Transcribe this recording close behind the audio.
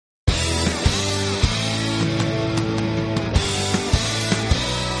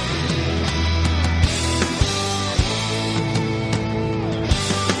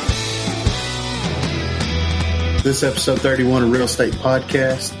This is episode 31 of Real Estate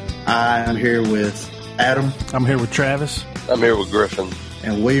Podcast. I am here with Adam. I'm here with Travis. I'm here with Griffin.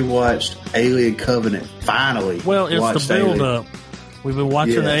 And we watched Alien Covenant, finally. Well, it's the build-up. We've been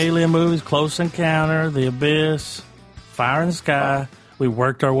watching the Alien movies, Close Encounter, The Abyss, Fire in the Sky. We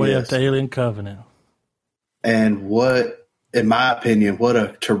worked our way up to Alien Covenant. And what, in my opinion, what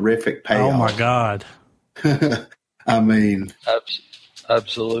a terrific payoff. Oh, my God. I mean...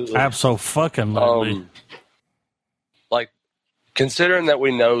 Absolutely. Abso-fucking-lutely. Like, considering that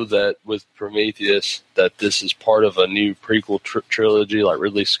we know that with Prometheus, that this is part of a new prequel trilogy, like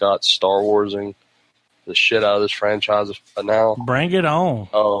Ridley Scott's Star Warsing the shit out of this franchise now. Bring it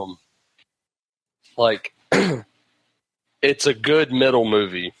on. Like, it's a good middle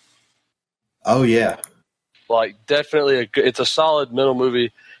movie. Oh, yeah. Like, definitely it's a solid middle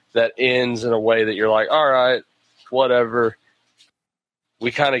movie that ends in a way that you're like, all right, whatever.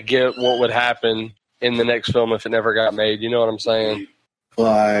 We kind of get what would happen in the next film if it never got made. You know what I'm saying?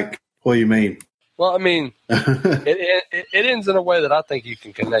 Like, what do you mean? Well, I mean, it ends in a way that I think you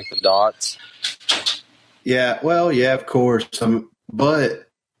can connect the dots. Yeah, well, yeah, of course. But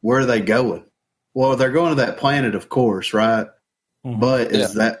where are they going? Well, they're going to that planet, of course, right? Mm-hmm. But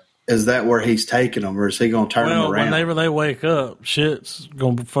is that where he's taking them, or is he going to turn them around? Whenever they wake up, shit's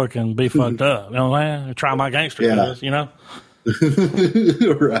going to fucking be fucked up. You know what I'm saying? Try my gangster skills, you know?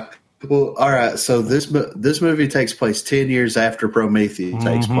 Right. Well, all right. So this movie takes place 10 years after Prometheus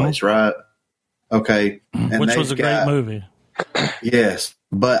takes place, right? Okay. And which was a great movie. Yes.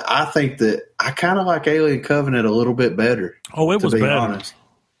 But I think that I kind of like Alien Covenant a little bit better. Oh, it was better. Honest.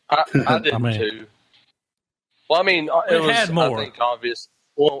 I did too. Well, I mean, it was, had more. I think obvious.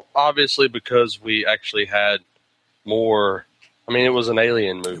 Well, obviously because we actually had more. I mean, it was an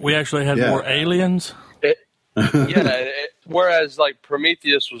alien movie. We actually had more aliens. Whereas like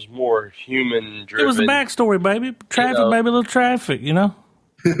Prometheus was more human driven. It was the backstory, baby. Traffic, baby, little traffic. You know.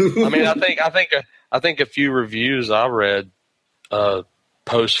 I mean, I think a few reviews I read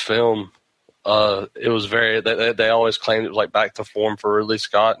post film, it was very. They always claimed it was like back to form for Ridley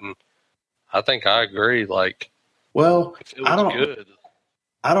Scott, and I think I agree. Like, well, it was good.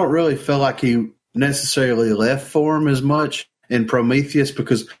 I don't really feel like he necessarily left form as much in Prometheus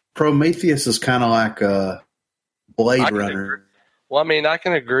because Prometheus is kind of like a Blade Runner. Well, I mean, I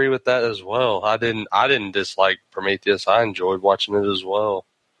can agree with that as well. I didn't dislike Prometheus. I enjoyed watching it as well.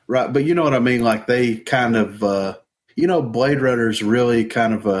 Right, but you know what I mean? Like they kind of, Blade Runner is really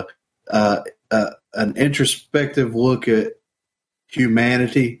kind of an introspective look at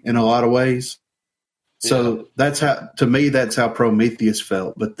humanity in a lot of ways. So that's how Prometheus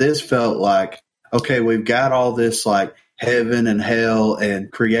felt. But this felt like, okay, we've got all this like heaven and hell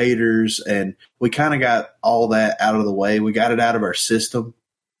and creators, and we kind of got all that out of the way. We got it out of our system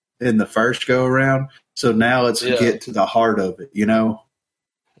in the first go around. So now let's get to the heart of it, you know?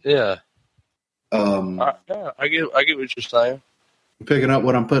 Yeah. I get what you're saying. Picking up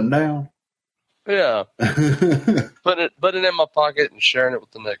what I'm putting down. Yeah. putting it in my pocket and sharing it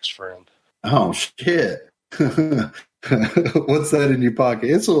with the next friend. Oh shit. What's that in your pocket?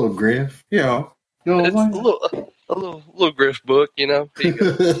 It's a little Griff. Yeah. It's a little Griff book, you know.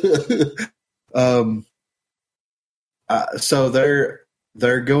 So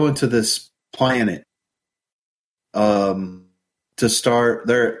they're going to this planet to start.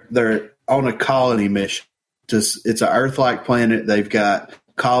 They're on a colony mission. It's an Earth-like planet. They've got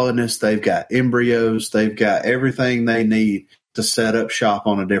colonists. They've got embryos. They've got everything they need to set up shop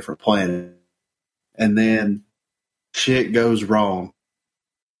on a different planet. And then shit goes wrong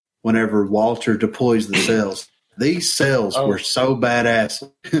whenever Walter deploys the cells. These cells were so badass.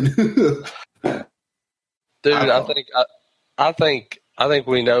 Dude, I think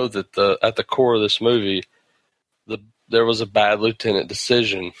we know that at the core of this movie, there was a bad lieutenant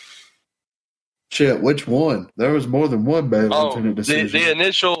decision. Shit, which one? There was more than one bad lieutenant decision. The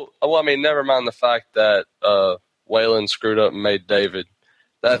initial. Well, I mean, never mind the fact that Wayland screwed up and made David.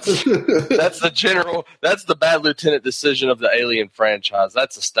 That's the general. That's the bad lieutenant decision of the Alien franchise.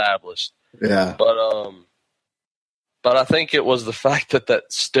 That's established. Yeah, but I think it was the fact that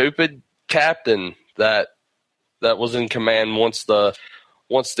stupid captain that was in command once the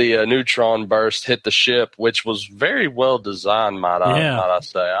neutron burst hit the ship, which was very well designed, might I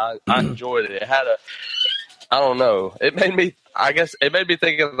say. I enjoyed it. It had I don't know. It made me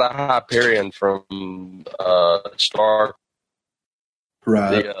think of the Hyperion from Star.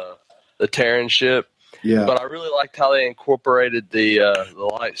 Right. The Terran ship. Yeah. But I really liked how they incorporated the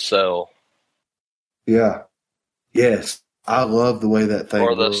light cell. Yeah. Yes. I love the way that thing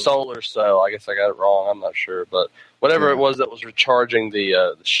or the solar cell. I guess I got it wrong. I'm not sure, but whatever it was that was recharging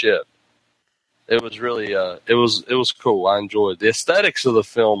the ship. it was really it was cool. I enjoyed the aesthetics of the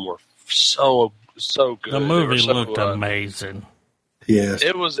film were so good. The movie looked amazing. Yes,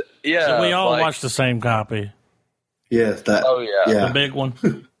 it was. Yeah, so we all watched the same copy. Yes, that. Oh yeah, the big one.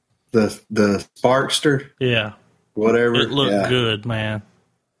 the Sparkster. Yeah, whatever. It looked good, man.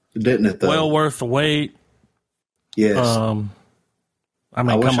 Didn't it? Though? Well worth the wait. Yes. I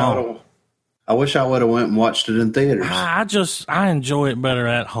mean, come on. I wish I would have went and watched it in theaters. I enjoy it better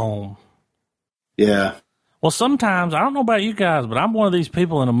at home. Yeah. Well, sometimes, I don't know about you guys, but I'm one of these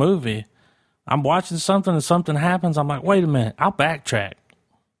people in a movie. I'm watching something and something happens. I'm like, wait a minute. I'll backtrack.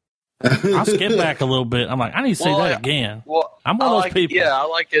 I'll skip back a little bit. I'm like, I need to see that again. Well, I'm one of those people. Yeah, I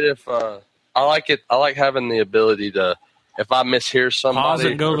like it if I like it. I like having the ability to, if I mishear somebody, pause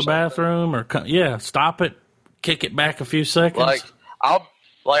it, go to the bathroom, or stop it, kick it back a few seconds.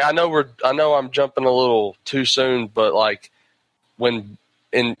 I know I'm jumping a little too soon, but like when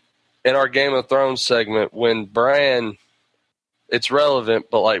in our Game of Thrones segment, when Bran, it's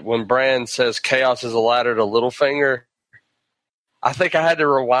relevant, but like when Bran says chaos is a ladder to Littlefinger, I think I had to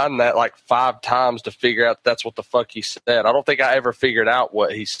rewind that like 5 times to figure out that's what the fuck he said. I don't think I ever figured out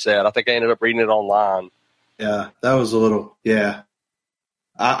what he said. I think I ended up reading it online. Yeah, that was a little, yeah.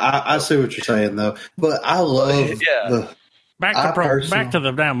 I see what you're saying, though. But I love the... Back to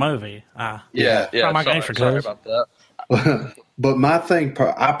the damn movie. Yeah. Sorry about that. But my thing,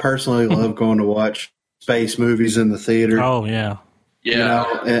 I personally love going to watch space movies in the theater. Oh, yeah. Yeah.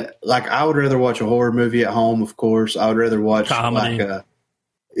 You know, like I would rather watch a horror movie at home, of course. I would rather watch comedy.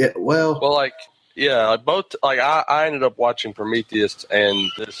 Both. Like I ended up watching Prometheus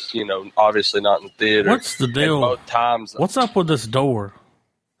and this, obviously not in the theater. What's the deal? Both times. What's up with this door?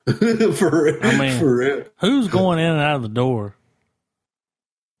 For real. Who's going in and out of the door?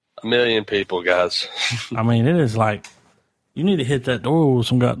 1 million people, guys. I mean, it is like you need to hit that door with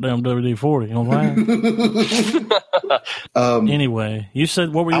some goddamn WD-40. You know what I'm saying? Anyway, you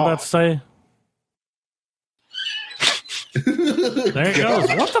said, what were you about to say? There it goes.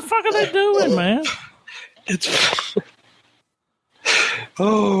 What the fuck are they doing, man?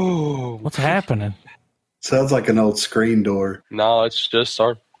 What's happening? Sounds like an old screen door. No, it's just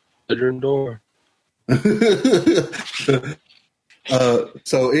our bedroom door.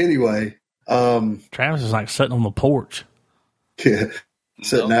 So anyway, Travis is like sitting on the porch. Yeah,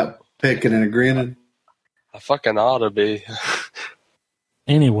 sitting out picking and grinning. I fucking ought to be.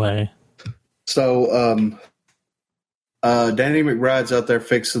 Anyway, so Danny McBride's out there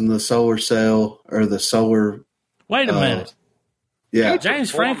fixing the solar cell or the solar. Wait a minute. Yeah,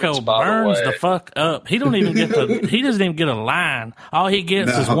 James Franco burns the fuck up. He don't even get he doesn't even get a line. All he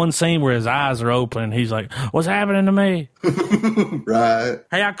gets is one scene where his eyes are open. He's like, "What's happening to me?" Right.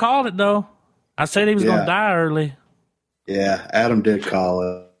 Hey, I called it though. I said he was going to die early. Yeah, Adam did call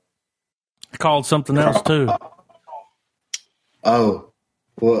it. I called something else too. Oh,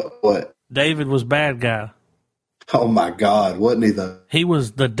 what? David was bad guy. Oh my God, wasn't he though? He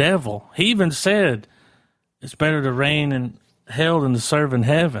was the devil. He even said it's better to reign in hell than to serve in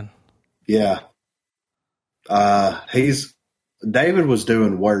heaven. Yeah. David was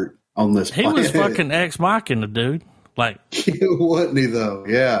doing work on this planet. He was fucking ex-machina, dude. Like, wasn't he though?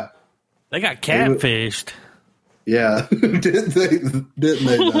 Yeah. They got catfished. Yeah. Didn't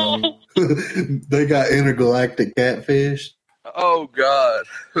they though? They got intergalactic catfish. Oh God.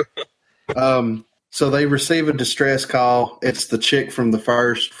 So they receive a distress call. It's the chick from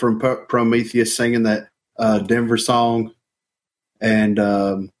Prometheus singing that Denver song.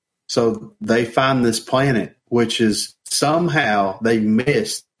 And so they find this planet, which is somehow they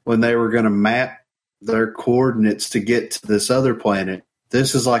missed when they were going to map their coordinates to get to this other planet.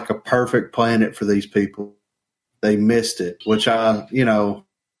 This is like a perfect planet for these people. They missed it, which it's a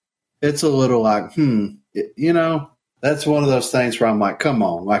little like, that's one of those things where I'm like, come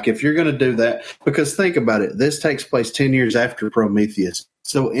on, like if you're going to do that, because think about it, this takes place 10 years after Prometheus.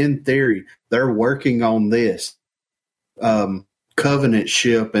 So in theory, they're working on this Covenant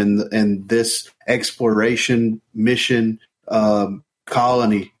ship and this exploration mission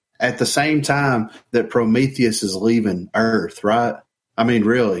colony at the same time that Prometheus is leaving Earth, right? I mean,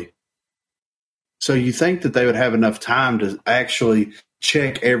 really. So you think that they would have enough time to actually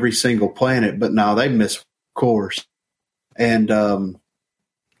check every single planet, but no, they miss course. And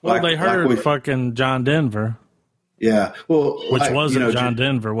they heard fucking John Denver. Yeah, well, which wasn't John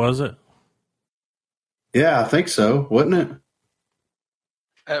Denver, was it? Yeah, I think so, wasn't it?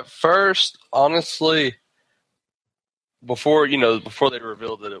 At first, honestly, before they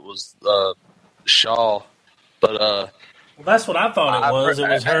revealed that it was Shaw, but well, that's what I thought it was. It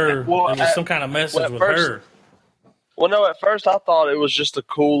was her. It was some kind of message with her. Well, no, at first I thought it was just a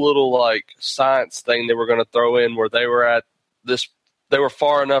cool little like science thing they were going to throw in where they were at this. They were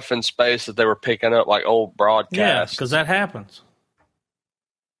far enough in space that they were picking up like old Yeah, broadcasts. because that happens.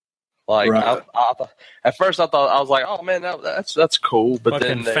 Like Right. at first I thought I was like, oh man, that's cool. But Fucking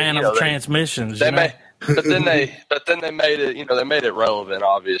then they, phantom transmissions. they you know? made, but then they made it. They made it relevant,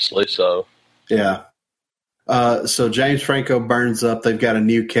 obviously. So Yeah. So James Franco burns up. They've got a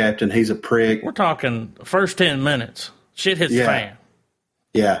new captain. He's a prick. We're talking first 10 minutes. Shit hits the Yeah. fan.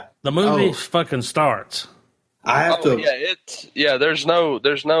 Yeah. The movie Oh. fucking starts. I have to. There's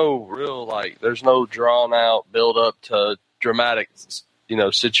no real there's no drawn out build up to dramatic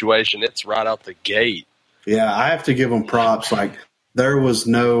situation. It's right out the gate. Yeah, I have to give them props. Like there was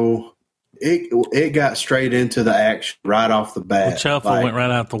no. It got straight into the action right off the bat. The shuffle Like, went right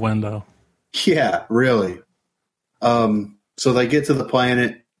out the window. Yeah, really. So they get to the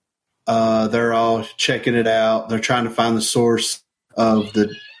planet. They're all checking it out. They're trying to find the source of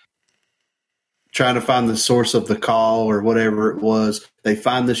the call or whatever it was. They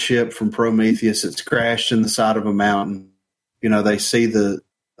find the ship from Prometheus. It's crashed in the side of a mountain. They see the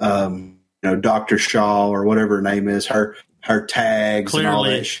Dr. Shaw or whatever her name is, her tags and all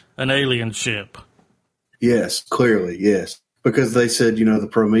Clearly that. an alien ship. Yes, clearly, yes. Because they said, the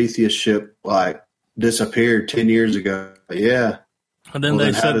Prometheus ship disappeared 10 years ago. Yeah. And then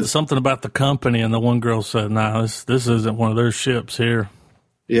they said something about the company, and the one girl said, "No, this isn't one of their ships here."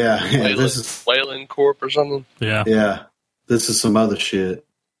 Yeah, this is Wayland Corp or something. Yeah. This is some other shit.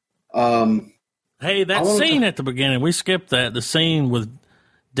 Hey, that scene at the beginning, we skipped that. The scene with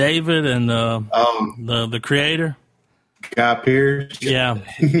David and the creator. Guy Pearce. Yeah.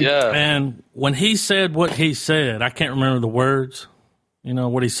 Yeah. And when he said what he said, I can't remember the words,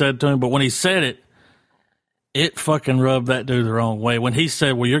 what he said to him, but when he said it, it fucking rubbed that dude the wrong way. When he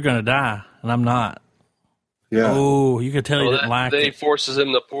said, "Well, you're going to die," and I'm not. Yeah. Oh, you could tell he didn't like then it. He forces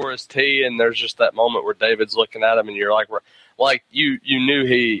him to pour his tea, and there's just that moment where David's looking at him, and you're like you knew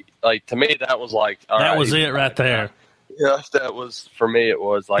he, to me, that was like, all that right, was it right there. Yeah, that was, for me, it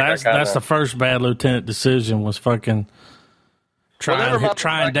was like, that's the first bad lieutenant decision was fucking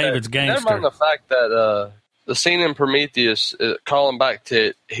trying David's gangster. Never mind the fact that the scene in Prometheus, calling back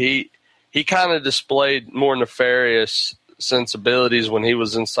to it, he kind of displayed more nefarious sensibilities when he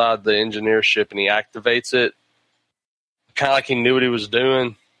was inside the engineer ship and he activates it. Kind of like he knew what he was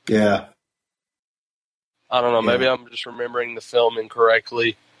doing. Yeah. I don't know. Maybe I'm just remembering the film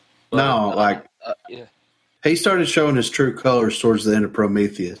incorrectly. But, he started showing his true colors towards the end of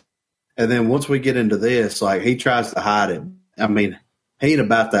Prometheus. And then once we get into this, he tries to hide it. I mean, he ain't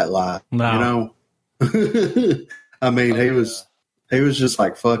about that life. No. I mean, he was just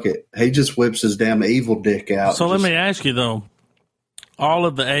like, fuck it. He just whips his damn evil dick out. So let me ask you, though. All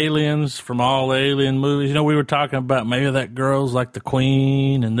of the aliens from all the alien movies, we were talking about maybe that girl's like the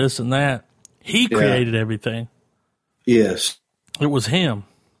queen and this and that. He created everything. Yes. It was him.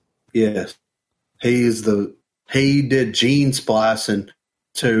 Yes. He did gene splicing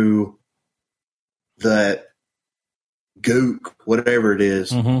to that gook, whatever it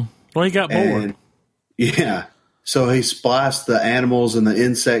is. Mm-hmm. Well, he got bored. Yeah. So he spliced the animals and the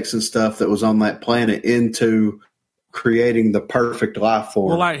insects and stuff that was on that planet into creating the perfect life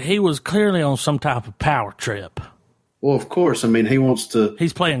form. Well, he was clearly on some type of power trip. Well, of course. I mean, he wants to.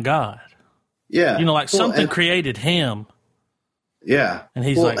 He's playing God. Yeah. Something created him. Yeah. And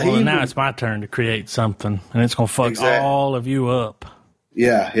he's now it's my turn to create something, and it's going to fuck all of you up.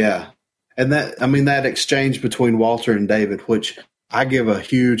 Yeah, yeah. And that exchange between Walter and David, which I give a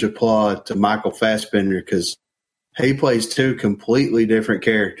huge applaud to Michael Fassbender because he plays two completely different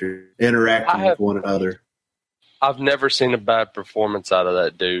characters interacting with one another. I've never seen a bad performance out of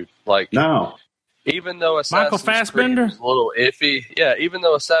that dude. No. Even though Assassin's Creed was a little iffy, even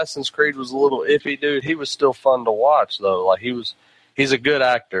though Assassin's Creed was a little iffy, dude, he was still fun to watch, though. He's a good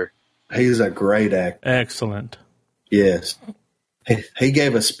actor. He's a great actor. Excellent. Yes. He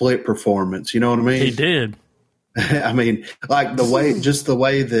gave a split performance. You know what I mean? He did. I mean, the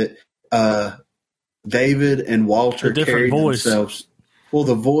way that David and Walter carried themselves. Well,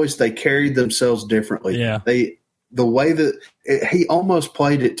 the voice, they carried themselves differently. Yeah. The way that he almost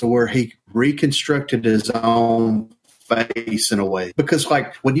played it to where he reconstructed his own face in a way. Because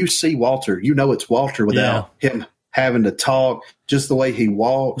when you see Walter, it's Walter without him having to talk, just the way he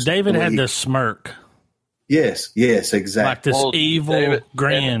walks. David had this smirk. Yes, exactly. Like this evil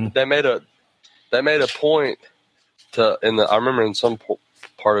grin. They made a point I remember in some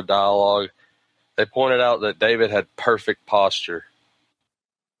part of dialogue, they pointed out that David had perfect posture.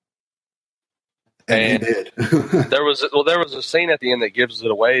 And he did. there was a scene at the end that gives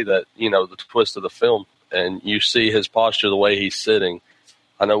it away that, the twist of the film. and you see his posture, the way he's sitting.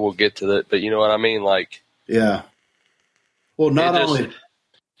 I know we'll get to that, but you know what I mean? Like, yeah. Well, not only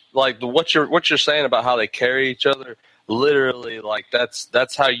like what you're saying about how they carry each other, literally, like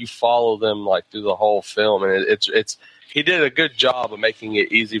that's how you follow them like through the whole film, and it's he did a good job of making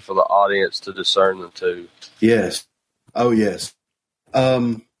it easy for the audience to discern the two. yes, oh yes.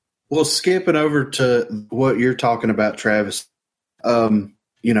 Well, skipping over to what you're talking about, Travis. You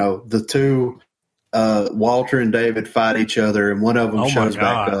know, the two, Walter and David fight each other, and one of them shows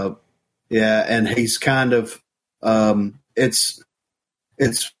back up. Yeah, and he's kind of, he's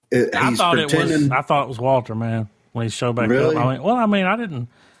I thought pretending. I thought it was Walter, man, when he showed back Really? up.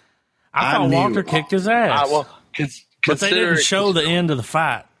 I thought Walter kicked his ass. But they didn't show the end of the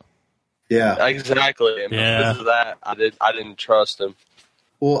fight. Yeah, exactly. And because of that, I didn't trust him.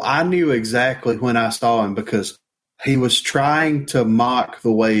 Well, I knew exactly when I saw him because he was trying to mock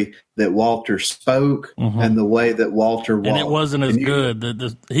the way that Walter spoke and the way that Walter walked. And it wasn't as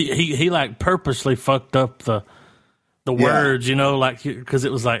good. He like purposely fucked up the words, you know, like, because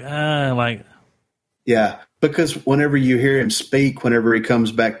it was like. Yeah, because whenever you hear him speak, whenever he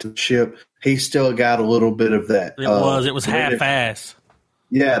comes back to the ship, he's still got a little bit of that. It was half-ass.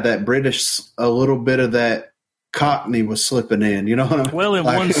 Yeah, that British, a little bit of that Cockney was slipping in, you know what I mean? Well, in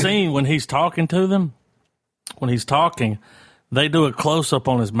one scene, when he's talking to them, they do a close-up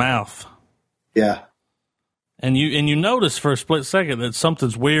on his mouth. Yeah. And you notice for a split second that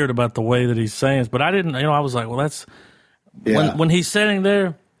something's weird about the way that he's saying it. But I didn't, I was like, well, that's... Yeah. When he's sitting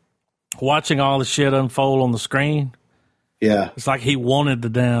there watching all the shit unfold on the screen, it's like he wanted the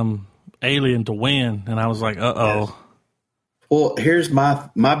damn alien to win. And I was like, uh-oh. Yes. Well, here's my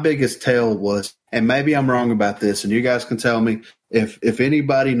biggest tell was, and maybe I'm wrong about this, and you guys can tell me if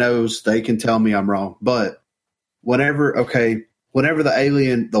anybody knows, they can tell me I'm wrong. But whenever the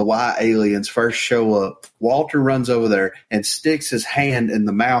white aliens first show up, Walter runs over there and sticks his hand in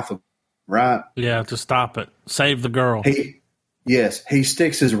the mouth of him, right? Yeah, to stop it. Save the girl. He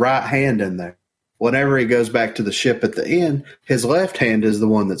sticks his right hand in there. Whenever he goes back to the ship at the end, his left hand is the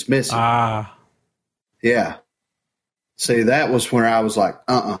one that's missing. Yeah. See, that was where I was like,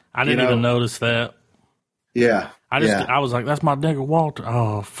 I didn't even notice that. Yeah. I was like, that's my nigga Walter.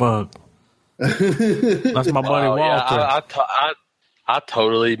 Oh, fuck. That's my buddy Walter. Yeah, I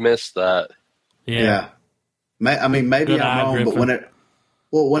totally missed that. Yeah. I mean, maybe Good I'm wrong, Griffin.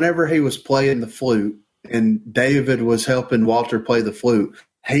 but whenever he was playing the flute and David was helping Walter play the flute,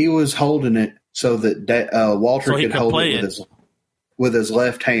 he was holding it so that Walter could hold it with his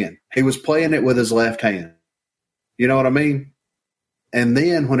left hand. He was playing it with his left hand. You know what I mean? And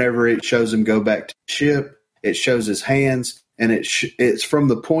then whenever it shows him go back to the ship, it shows his hands, and it's from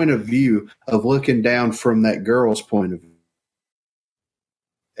the point of view of looking down from that girl's point of view.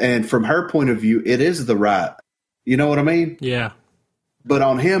 And from her point of view, it is the right. You know what I mean? Yeah. But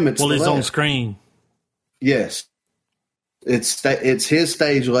on him, it's he's left. on screen. Yes. It's his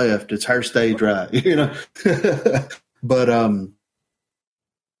stage left. It's her stage right. You know? But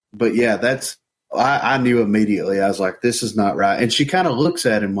yeah, that's... I knew immediately. I was like, this is not right. And she kind of looks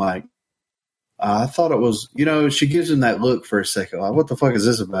at him like, I thought it was, she gives him that look for a second. Like, what the fuck is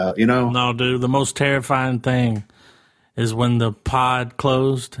this about? No, dude, the most terrifying thing is when the pod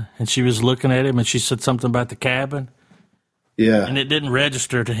closed and she was looking at him and she said something about the cabin. Yeah. And it didn't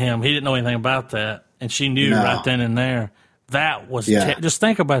register to him. He didn't know anything about that. And she knew right then and there. That was, just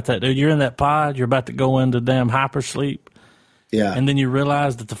think about that, dude. You're in that pod. You're about to go into damn hypersleep. Yeah. And then you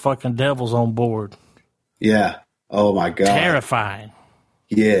realize that the fucking devil's on board. Yeah. Oh, my God. Terrifying.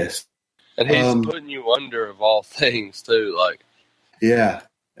 Yes. And he's putting you under, of all things, too. Like, yeah.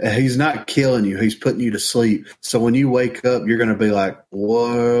 He's not killing you. He's putting you to sleep. So when you wake up, you're going to be like,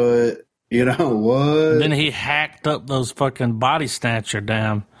 what? What? And then he hacked up those fucking body snatcher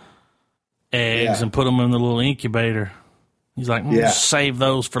damn eggs and put them in the little incubator. He's like, save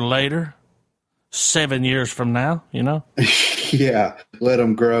those for later. 7 years from now, Yeah, let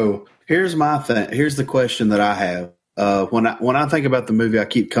them grow. Here's my thing. Here's the question that I have. When I think about the movie, I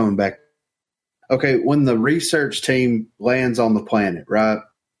keep coming back. Okay, when the research team lands on the planet, right?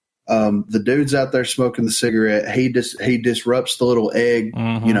 The dude's out there smoking the cigarette. He disrupts the little egg,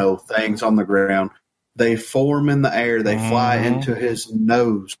 things on the ground. They form in the air. They fly into his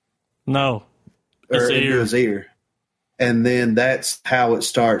nose. No, into his ear. And then that's how it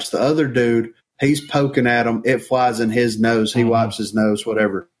starts. The other dude, he's poking at him. It flies in his nose. He wipes his nose,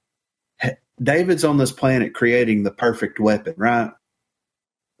 whatever. David's on this planet creating the perfect weapon, right?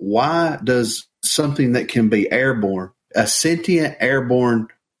 Why does something that can be airborne, a sentient airborne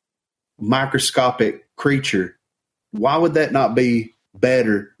microscopic creature, why would that not be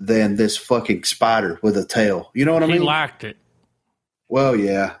better than this fucking spider with a tail. You know what I He mean? liked it. Well,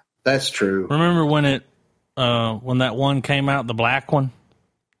 yeah, that's true. Remember when when that one came out, the black one?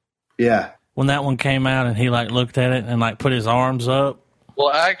 Yeah. When that one came out and he like looked at it and like put his arms up,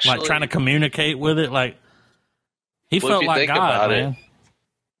 Well, actually, like trying to communicate with it, like he felt like God, man.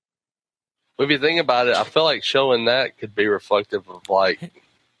 If you think about it, I feel like showing that could be reflective of like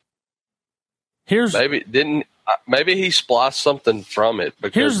maybe he spliced something from it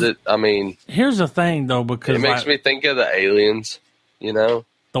because here's the thing though, because it makes me think of the aliens. You know,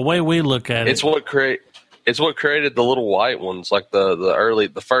 the way we look at it, it's what created the little white ones, like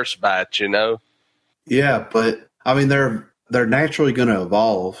the first batch. You know. Yeah, but I mean they're naturally going to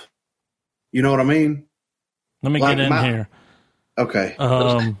evolve. You know what I mean? Let me get in here. Okay.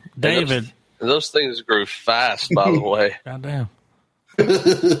 David. Those things grew fast, by the way. Goddamn.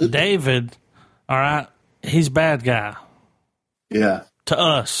 David, all right, he's a bad guy. Yeah. To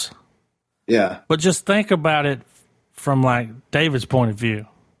us. Yeah. But just think about it from like David's point of view.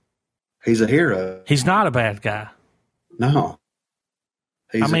 He's a hero. He's not a bad guy. No.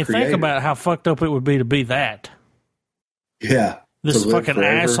 Think about how fucked up it would be to be that. Yeah. This fucking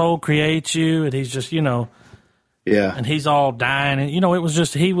forever. Asshole creates you, and he's just, Yeah. And he's all dying, and it was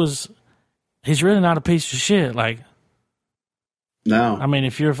just he's really not a piece of shit. Like, no. I mean,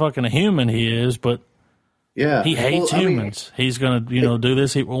 if you're fucking a human, he is, but yeah, he hates humans. He's gonna, do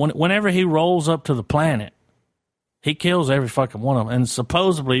this. Whenever he rolls up to the planet, he kills every fucking one of them. And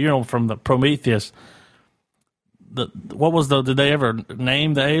supposedly, from the Prometheus, did they ever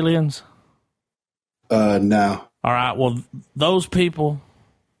name the aliens? No. All right. Well, those people,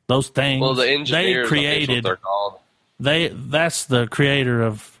 those things, the engineers, they created. What they're called. That's the creator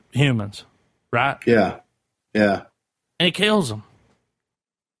of humans, right? Yeah. Yeah. And he kills them.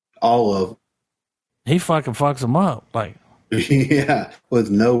 All of them. He fucking fucks them up. Like, yeah,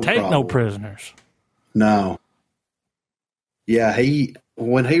 with no take problem. no prisoners. No. Yeah,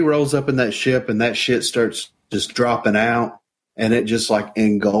 when he rolls up in that ship and that shit starts just dropping out and it just like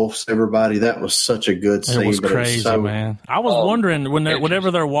engulfs everybody, that was such a good scene. It was crazy, man. I was wondering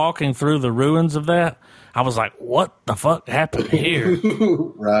whenever they're walking through the ruins of that, I was like, what the fuck happened here?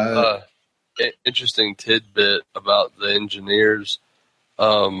 Right. Interesting tidbit about the engineers.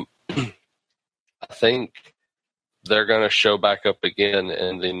 I think they're going to show back up again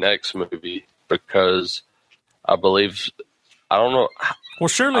in the next movie because I don't know. Well,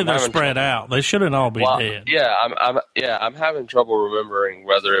 surely they're spread out. They shouldn't all be dead. Yeah, I'm having trouble remembering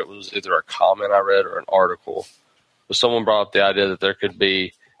whether it was either a comment I read or an article. But someone brought up the idea that there could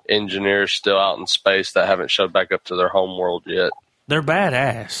be engineers still out in space that haven't showed back up to their home world yet. They're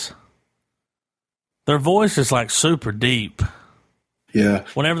badass. Their voice is like super deep. Yeah.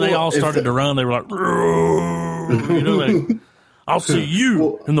 Whenever they all started to run, they were like, I'll see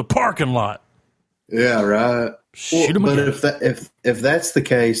you in the parking lot. Yeah, right. Shoot them but again. if that's the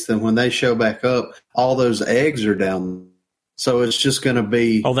case, then when they show back up, all those eggs are down. So it's just going to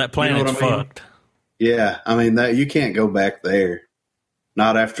be. Oh, that planet's fucked. Yeah, I mean that you can't go back there.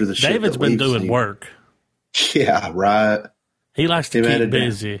 Not after the shit. David's been doing work. Yeah, right. He likes to keep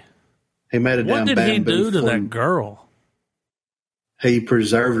busy. He made a damn bamboo. What did he do to that girl? He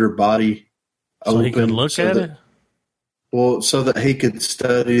preserved her body so he could look at it? Well, so that he could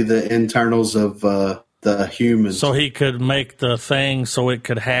study the internals of the humans. So he could make the thing so it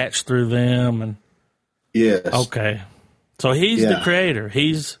could hatch through them. And yes. Okay. So he's the creator.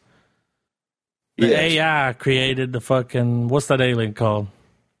 He's the AI created the fucking, what's that alien called?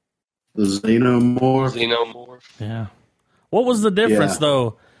 The xenomorph. Yeah. What was the difference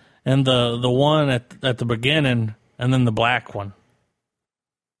though in the one at the beginning and then the black one?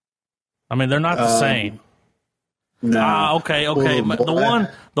 I mean, they're not the same. No. Okay. Well,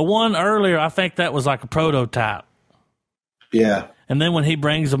 the one earlier, I think that was like a prototype. Yeah. And then when he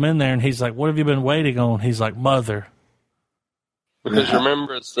brings them in there and he's like, "What have you been waiting on?" He's like, "Mother." Because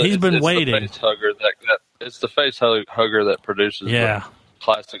remember, it's the face hugger it's the face hugger that produces the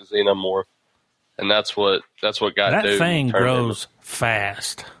classic xenomorph, and that's what got that thing grows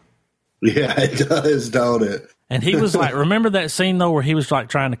fast. Yeah, it does, don't it? And he was like, remember that scene though where he was like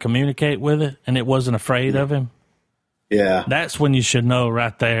trying to communicate with it and it wasn't afraid of him? Yeah. That's when you should know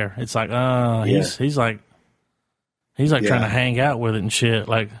right there. It's like, he's like trying to hang out with it and shit.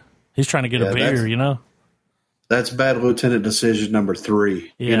 Like he's trying to get a beer, you know? That's Bad Lieutenant decision number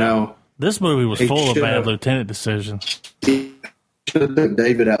 3. Yeah. You know? This movie was full of Bad Lieutenant decisions. He should have took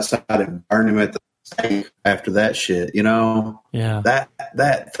David outside and burned him at the stake after that shit, you know? Yeah.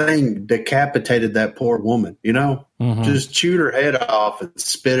 That thing decapitated that poor woman, you know? Mm-hmm. Just chewed her head off and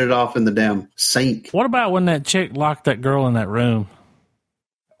spit it off in the damn sink. What about when that chick locked that girl in that room?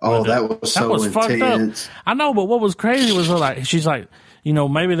 Oh, that was so fucked up. intense. I know, but what was crazy was like, she's like,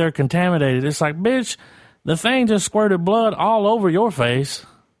 maybe they're contaminated. It's like, bitch, the thing just squirted blood all over your face.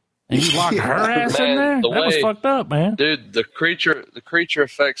 And you locked her ass in there? That was fucked up, man. Dude, the creature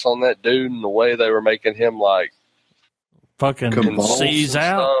effects on that dude and the way they were making him like fucking seize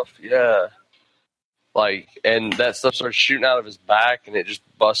out. Stuff. Yeah. Like, and that stuff started shooting out of his back and it just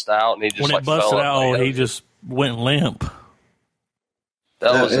bust out and he just when it busted out, he just went limp.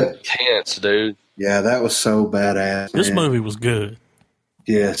 That was intense, dude. Yeah, that was so badass. This movie was good.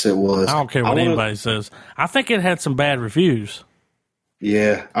 Yes, it was. I don't care what anybody says. I think it had some bad reviews.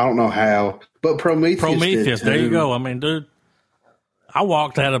 Yeah, I don't know how. But Prometheus, there you go. I mean, dude, I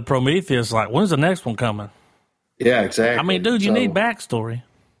walked out of Prometheus like, when's the next one coming? Yeah, exactly. I mean, dude, you need backstory.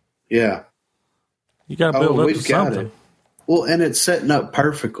 Yeah. You got to build up to something. It. Well, and it's setting up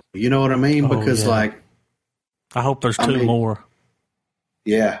perfectly. You know what I mean? Because, I hope there's two more.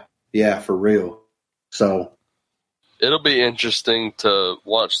 Yeah, for real. So it'll be interesting to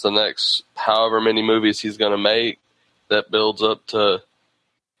watch the next however many movies he's going to make that builds up to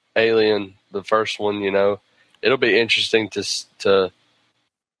Alien, the first one. It'll be interesting to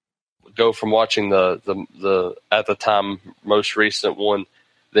go from watching the at the time most recent one,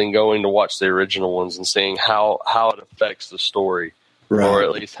 then going to watch the original ones and seeing how it affects the story, right. Or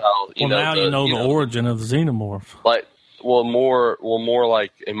at least how the origin of the xenomorph. Like, more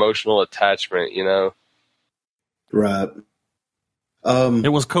like emotional attachment, Right.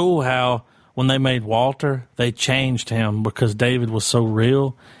 It was cool how when they made Walter, they changed him because David was so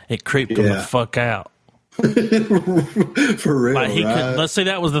real. It creeped him the fuck out. For real, like he right? could. Let's see,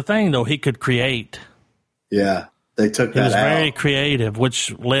 that was the thing though. He could create. Yeah, they took that out. He was very creative,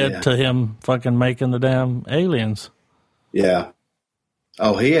 which led to him fucking making the damn aliens. Yeah.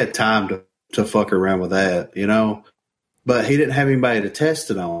 Oh, he had time to fuck around with that, But he didn't have anybody to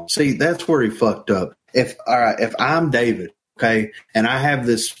test it on. See, that's where he fucked up. If I'm David, okay, and I have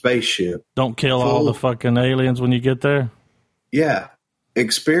this spaceship, don't kill all the fucking aliens when you get there. Yeah,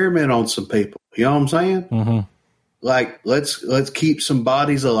 experiment on some people. You know what I'm saying? Mm-hmm. Like, let's keep some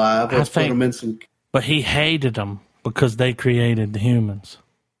bodies alive. Let's put them in some. But he hated them because they created the humans.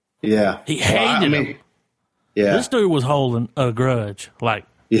 Yeah, he hated them. Yeah, this dude was holding a grudge, like.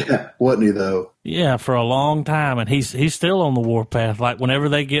 Yeah, wasn't he though? Yeah, for a long time, and he's still on the warpath. Like whenever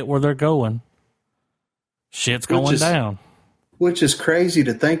they get where they're going, shit's going down. Which is crazy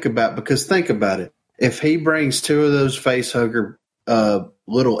to think about, because think about it. If he brings two of those facehugger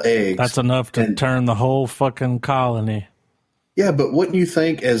little eggs, that's enough to turn the whole fucking colony. Yeah, but wouldn't you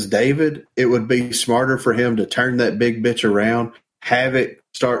think, as David, it would be smarter for him to turn that big bitch around, have it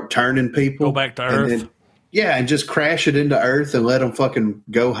start turning people, go back to Earth? And just crash it into Earth and let them fucking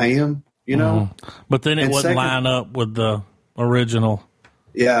go ham, But then it wouldn't line up with the original.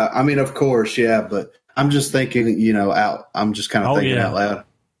 Yeah, I mean, of course, yeah, but I'm just thinking, I'm just kind of thinking out loud.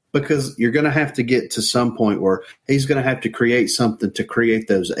 Because you're going to have to get to some point where he's going to have to create something to create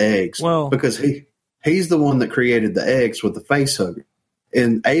those eggs. Well, because he's the one that created the eggs with the facehugger.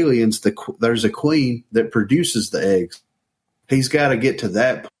 In Aliens, there's a queen that produces the eggs. He's got to get to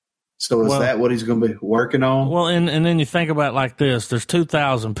that point. So is that what he's going to be working on? Well, and then you think about it like this. There's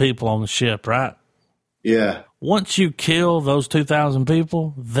 2,000 people on the ship, right? Yeah. Once you kill those 2,000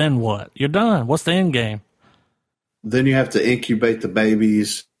 people, then what? You're done. What's the end game? Then you have to incubate the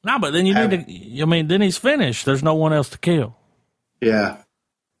babies. No, but then you need to, then he's finished. There's no one else to kill. Yeah.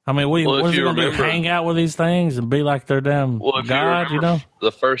 I mean, what is he going to do? Hang out with these things and be like their damn god, from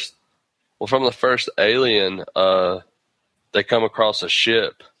the first Alien, they come across a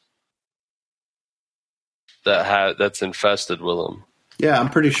ship that's infested with them. Yeah, I'm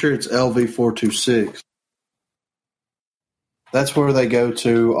pretty sure it's LV-426. That's where they go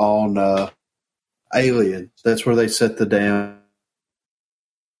to on Alien. That's where they set the damn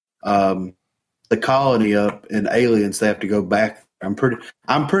the colony up in Aliens. They have to go back. I'm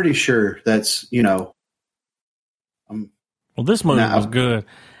pretty sure that's Well, this movie was good,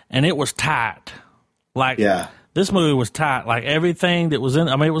 and it was tight. Like this movie was tight. Like everything that was in.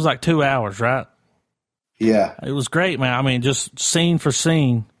 I mean, it was like 2 hours, right? Yeah. It was great, man. I mean, just scene for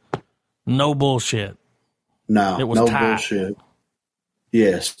scene. No bullshit. No, it was no tight. Bullshit.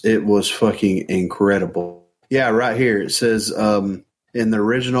 Yes, it was fucking incredible. Yeah, right here it says, in the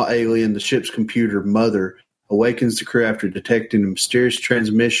original Alien, the ship's computer, Mother, awakens the crew after detecting a mysterious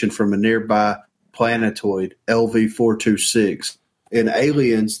transmission from a nearby planetoid, LV-426. In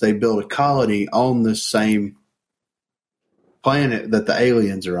Aliens, they built a colony on this same planet that the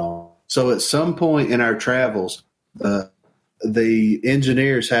aliens are on. So at some point in our travels, the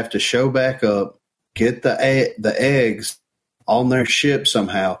engineers have to show back up, get the eggs on their ship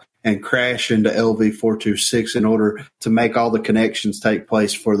somehow and crash into LV-426 in order to make all the connections take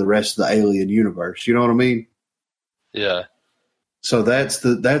place for the rest of the alien universe. You know what I mean? Yeah. So that's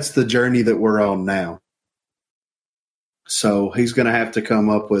the journey that we're on now. So he's going to have to come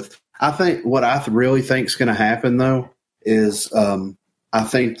up with. I think what I really think is going to happen though is I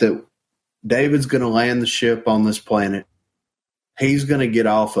think that David's going to land the ship on this planet. He's going to get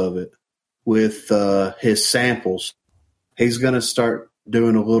off of it with his samples. He's going to start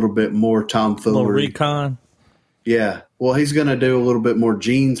doing a little bit more tomfoolery. A little recon. Yeah. Well, he's going to do a little bit more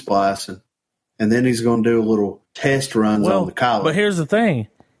gene splicing, and then he's going to do a little test runs on the colony. But here's the thing.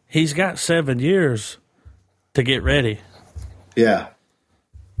 He's got 7 years to get ready. Yeah.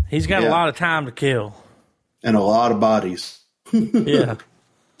 He's got a lot of time to kill. And a lot of bodies. Yeah.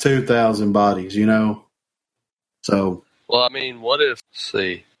 2,000 bodies, you know? So. Well, I mean, what if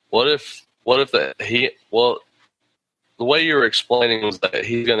the way you were explaining was that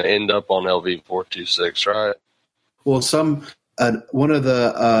he's going to end up on LV-426, right? Well, one of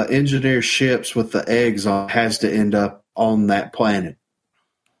the engineer ships with the eggs on has to end up on that planet.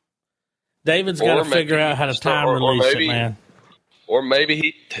 David's got to figure out how to time release it, man. Or maybe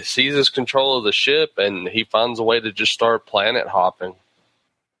he seizes control of the ship and he finds a way to just start planet hopping.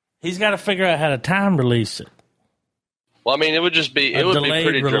 He's got to figure out how to time release it. Well, I mean, it would be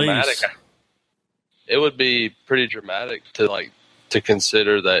pretty dramatic. It would be pretty dramatic to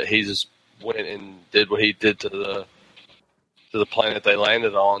consider that he just went and did what he did to the planet they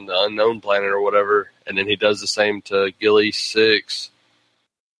landed on, the unknown planet or whatever, and then he does the same to Gilly 6.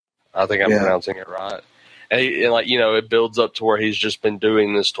 I think I'm pronouncing it right. And it builds up to where he's just been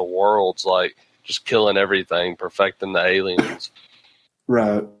doing this to worlds, like just killing everything, perfecting the aliens.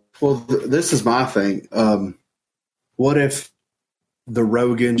 Right. Well, this is my thing. What if the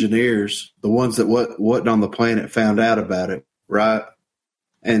rogue engineers, the ones that wasn't on the planet, found out about it, right?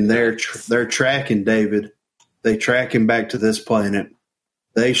 And they're tracking David. They track him back to this planet.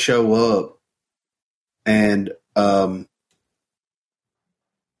 They show up, and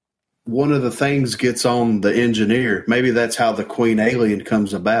one of the things gets on the engineer. Maybe that's how the Queen Alien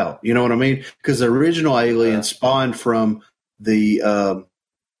comes about. You know what I mean? Because the original alien spawned from the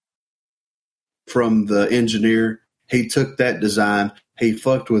engineer. He took that design. He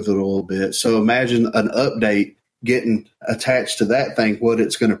fucked with it a little bit. So imagine an update getting attached to that thing, what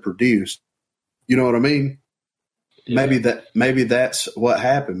it's going to produce. You know what I mean? Yeah. Maybe that's what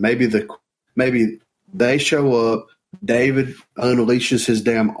happened. Maybe they show up. David unleashes his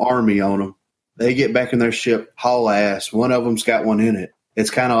damn army on them. They get back in their ship, haul ass. One of them's got one in it. It's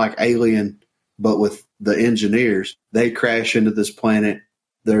kind of like Alien, but with the engineers. They crash into this planet.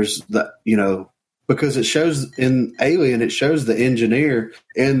 There's because it shows in Alien, it shows the engineer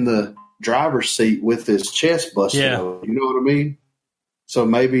in the driver's seat with his chest busted open. You know what I mean? So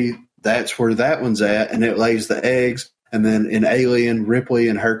maybe that's where that one's at, and it lays the eggs. And then in Alien, Ripley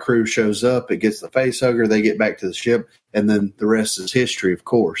and her crew shows up. It gets the face hugger. They get back to the ship, and then the rest is history, of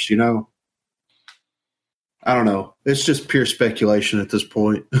course. You know, I don't know. It's just pure speculation at this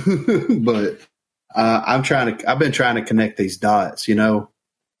point. But I've been trying to connect these dots. You know,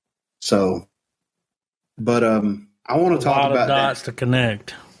 so. But I want to talk about dots to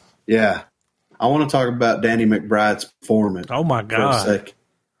connect. Yeah, I want to talk about Danny McBride's performance. Oh my God! For a sec.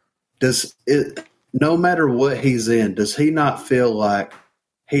 Does it? No matter what he's in, does he not feel like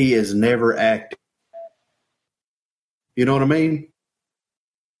he is never acting? You know what I mean?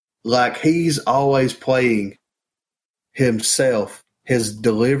 Like he's always playing himself. His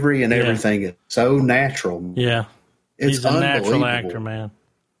delivery and everything is so natural. Yeah, he's a natural actor, man.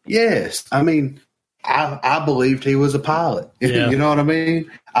 Yes, I mean. I believed he was a pilot. Yeah. You know what I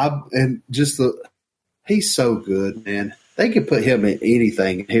mean? He's so good, man. They could put him in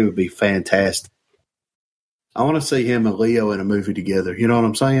anything, and he would be fantastic. I want to see him and Leo in a movie together. You know what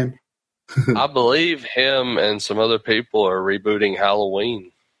I'm saying? I believe him and some other people are rebooting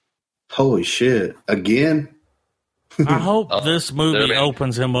Halloween. Holy shit. Again? I hope this movie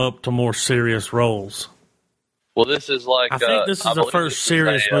opens him up to more serious roles. Well, this is like... I think this is the first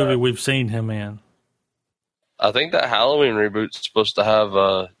serious movie we've seen him in. I think that Halloween reboot's supposed to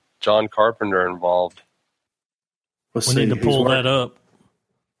have John Carpenter involved. We need to pull that up.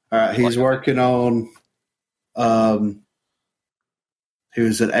 All right, he's working on... he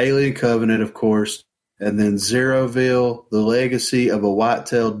was in Alien Covenant, of course, and then Zeroville, The Legacy of a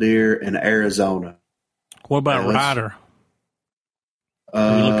White-tailed Deer in Arizona. What about Ryder?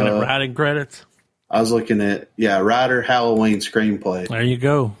 Are you looking at writing credits? I was looking at, Ryder Halloween screenplay. There you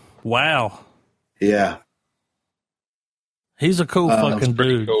go. Wow. Yeah. He's a cool fucking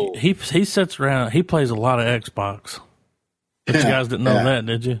dude. Cool. He sits around. He plays a lot of Xbox. But you guys didn't know that,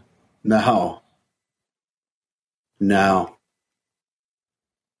 did you? No.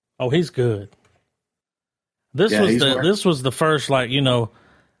 Oh, he's good. This was the first, like, you know,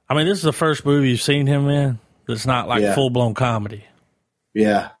 I mean, this is the first movie you've seen him in that's not like full blown comedy.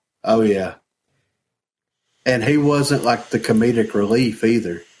 Yeah. Oh yeah. And he wasn't like the comedic relief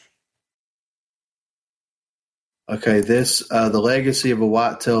either. Okay, this The Legacy of a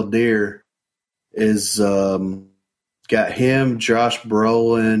White-Tailed Deer is got him, Josh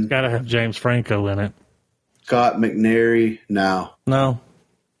Brolin. Got to have James Franco in it. Scott McNairy. No.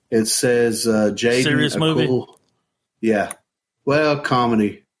 It says Jaden. Serious movie? Yeah. Well,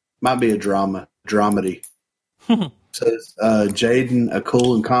 comedy. Might be a dramedy. Says Jaden, a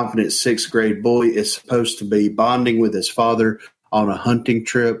cool and confident sixth grade boy, is supposed to be bonding with his father on a hunting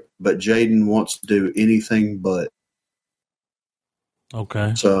trip, but Jaden wants to do anything but.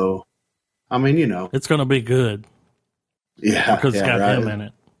 Okay. So, I mean, you know. It's going to be good. Yeah. Because it's got him in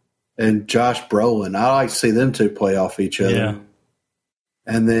it. And Josh Brolin. I like to see them two play off each other. Yeah.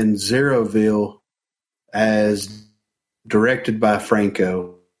 And then Zeroville, as directed by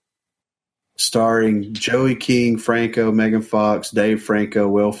Franco, starring Joey King, Franco, Megan Fox, Dave Franco,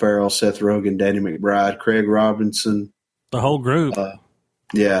 Will Ferrell, Seth Rogen, Danny McBride, Craig Robinson. The whole group.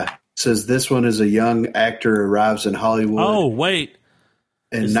 Yeah. Says this one is a young actor arrives in Hollywood. Oh, wait.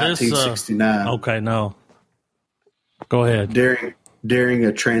 In 1969. Okay, no. Go ahead. During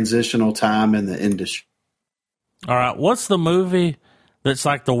a transitional time in the industry. All right. What's the movie that's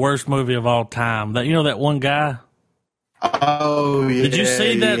like the worst movie of all time? That, you know, that one guy? Oh, yeah. Did you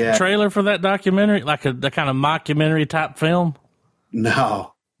see that trailer for that documentary? Like the kind of mockumentary type film?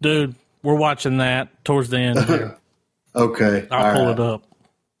 No. Dude, we're watching that towards the end here. Okay. I'll pull it up.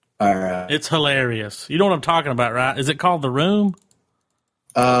 All right. It's hilarious. You know what I'm talking about, right? Is it called The Room?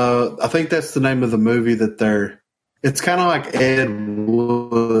 I think that's the name of the movie that it's kind of like Ed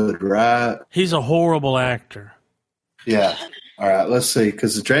Wood, right? He's a horrible actor. Yeah. All right, let's see,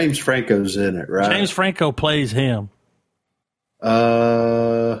 because James Franco's in it, right? James Franco plays him.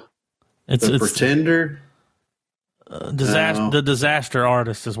 The Pretender? The Disaster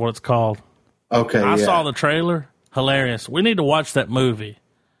Artist is what it's called. Okay, I saw the trailer. Hilarious. We need to watch that movie.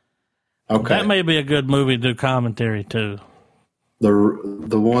 Okay. That may be a good movie to do commentary, too.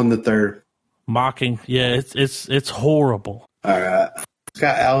 The one that they're mocking. Yeah, it's horrible. All right. It's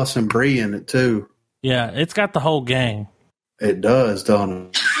got Alison Brie in it, too. Yeah, it's got the whole gang. It does, don't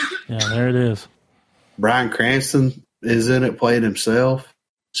it? Yeah, there it is. Bryan Cranston is in it, playing himself.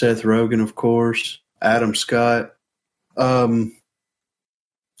 Seth Rogen, of course. Adam Scott.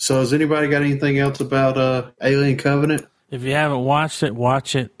 So has anybody got anything else about Alien Covenant? If you haven't watched it,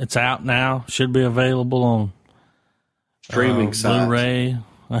 watch it. It's out now. Should be available on streaming sites. Blu-ray.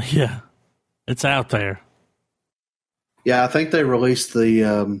 Yeah, it's out there. Yeah, I think they released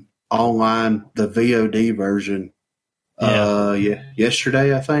the online, the VOD version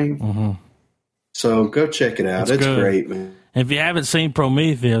yesterday, I think. Mm-hmm. So go check it out. It's great, man. If you haven't seen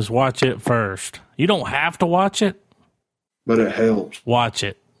Prometheus, watch it first. You don't have to watch it. But it helps. Watch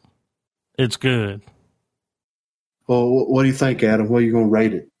it. It's good. Well, what do you think, Adam? What are you going to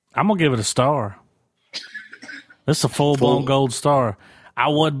rate it? I'm going to give it a star. It's a full-blown gold star. I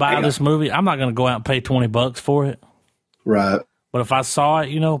would buy this movie. I'm not going to go out and pay $20 for it. Right. But if I saw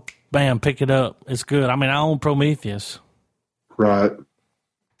it, bam, pick it up. It's good. I mean, I own Prometheus. Right.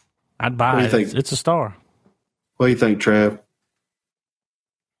 I'd buy it. It's a star. What do you think, Trav?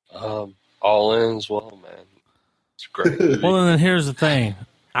 All in as well, man. It's great. Well, and then here's the thing.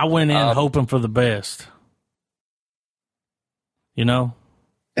 I went in hoping for the best.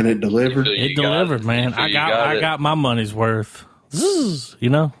 And it delivered. It delivered, man. I got my money's worth. Zzz,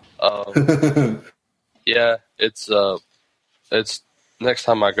 Yeah, it's next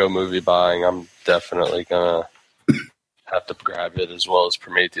time I go movie buying, I'm definitely gonna have to grab it as well as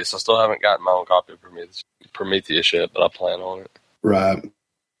Prometheus. I still haven't gotten my own copy of Prometheus yet, but I plan on it. Right.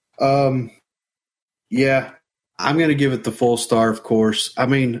 Yeah, I'm gonna give it the full star, of course. I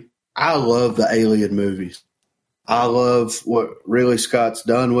mean, I love the Alien movies. I love what Ridley Scott's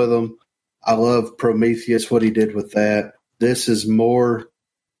done with them. I love Prometheus, what he did with that. This is more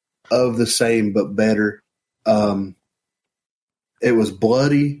of the same, but better. It was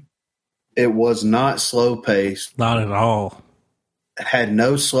bloody. It was not slow paced. Not at all. It had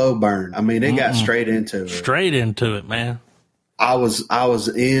no slow burn. I mean, it got straight into it. Straight into it, man. I was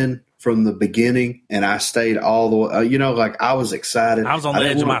in from the beginning, and I stayed all the way. I was excited. I was on the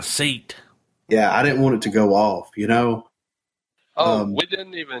edge of my seat. Yeah, I didn't want it to go off. Oh, we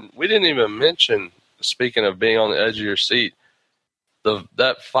didn't even mention. Speaking of being on the edge of your seat,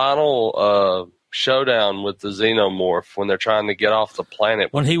 that final showdown with the xenomorph when they're trying to get off the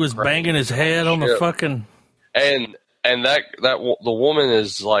planet. When he was banging his head on the fucking... And the woman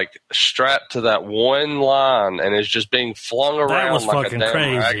is like strapped to that one line and is just being flung around like a damn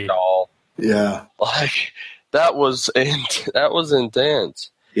crazy. ragdoll. Yeah. Like, that was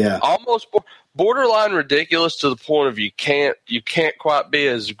intense. Yeah. Almost borderline ridiculous to the point of you can't quite be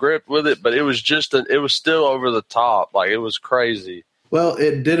as gripped with it, but it was it was still over the top. Like, it was crazy. Well,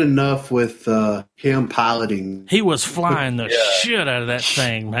 it did enough with him piloting. He was flying the shit out of that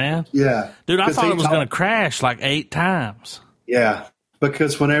thing, man. Yeah. Dude, I thought it was going to crash like 8 times. Yeah.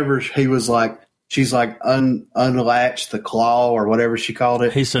 Because whenever he was like, she's like unlatched the claw or whatever she called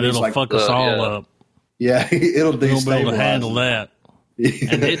it. He said it'll like, fuck us all up. Yeah, it'll destabilize. We'll be able to handle that.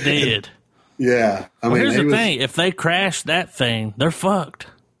 And it did. Yeah. Here's the thing. If they crash that thing, they're fucked.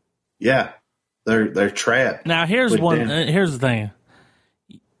 Yeah. They're trapped. Now, here's the thing.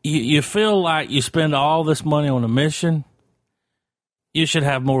 You feel like you spend all this money on a mission, you should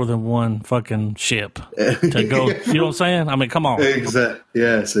have more than one fucking ship to go. You know what I'm saying? I mean, come on.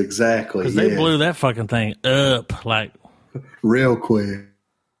 Yes, exactly. Because they blew that fucking thing up like real quick.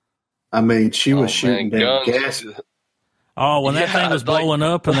 I mean, she was shooting down gas. Oh, when that thing was blowing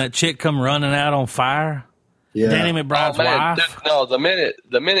up and that chick come running out on fire. Yeah. Danny McBride's wife. Dude, no,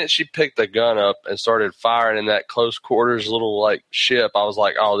 the minute she picked the gun up and started firing in that close quarters little like ship, I was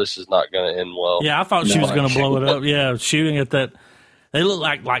like, oh, this is not going to end well. Yeah, I thought she was going to blow it up. Yeah, shooting at that. They look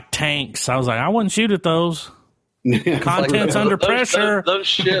like tanks. I was like, I wouldn't shoot at those. Contents under pressure. Those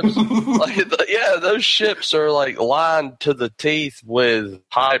ships, those ships are like lined to the teeth with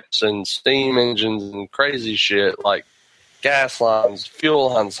pipes and steam engines and crazy shit, like gas lines,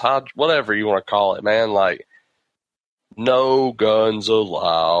 fuel lines, whatever you want to call it, man. Like, no guns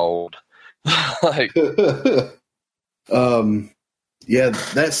allowed. Like, yeah,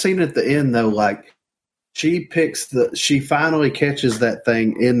 that scene at the end though, like she finally catches that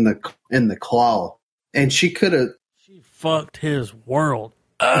thing in the claw. And she fucked his world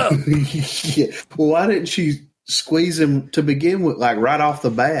up. Yeah. Well, why didn't she squeeze him to begin with, like right off the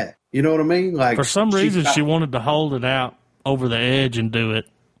bat? You know what I mean? Like, for some reason, she wanted to hold it out over the edge and do it.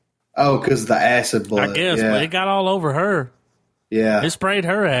 Oh, because the acid blood. I guess, but it got all over her. Yeah. It sprayed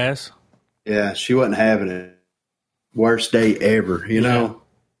her ass. Yeah, she wasn't having it. Worst day ever, you know?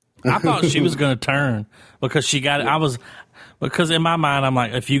 I thought she was going to turn because she got it. Because in my mind, I'm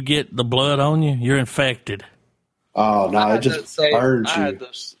like, if you get the blood on you, you're infected. Oh, no, it just burns you.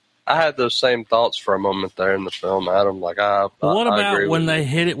 I had those same thoughts for a moment there in the film, Adam. Like, what about when they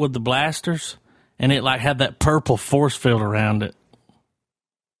hit it with the blasters and it like had that purple force field around it?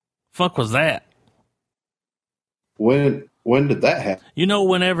 Fuck was that? When did that happen? You know,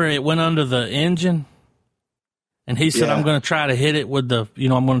 whenever it went under the engine and he said, I'm going to try to hit it with I'm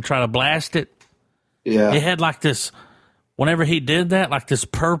going to try to blast it. Yeah. It had like this, whenever he did that, like this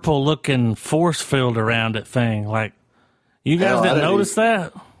purple looking force field around it thing. Like, you guys didn't notice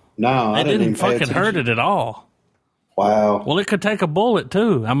that? No, it didn't fucking hurt it at all. Wow. Well, it could take a bullet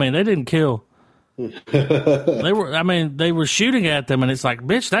too. I mean, they didn't kill. They were shooting at them, and it's like,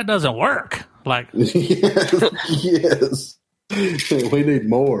 bitch, that doesn't work. Like, yes, we need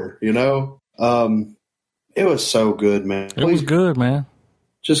more. You know, it was so good, man. It was good, man.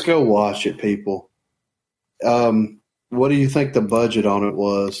 Just go watch it, people. What do you think the budget on it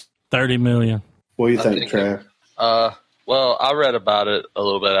was? $30 million. What do you think, Trav? Well, I read about it a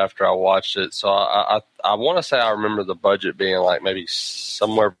little bit after I watched it, so I want to say I remember the budget being like maybe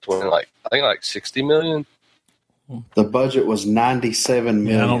somewhere between I think like $60 million. The budget was $97 million.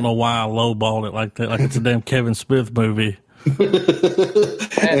 Yeah, I don't know why I lowballed it like that, like it's a damn Kevin Smith movie.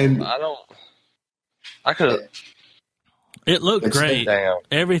 And I could have. It looked great.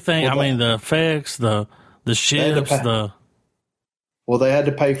 Everything. Well, I mean, the effects, the ships, Well, they had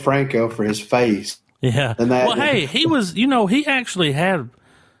to pay Franco for his face. Yeah. Well, hey, he was, he actually had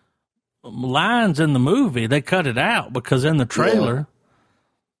lines in the movie. They cut it out because in the trailer,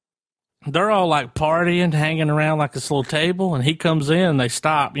 they're all like partying, hanging around like this little table, and he comes in and they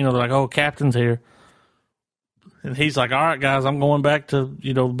stop. They're like, oh, Captain's here. And he's like, all right, guys, I'm going back to,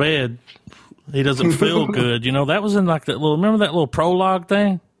 bed. He doesn't feel good. That was in like that little, remember that little prologue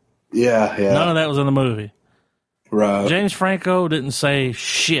thing? Yeah, yeah. None of that was in the movie. Right. James Franco didn't say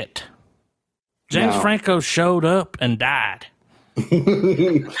shit. James Franco showed up and died.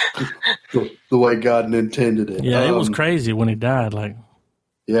 The way God intended it. Yeah, it was crazy when he died. Like,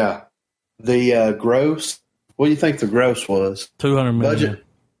 yeah. The gross, what do you think the gross was? $200 million.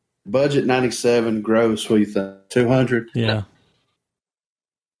 Budget 97, gross, what do you think? 200? Yeah.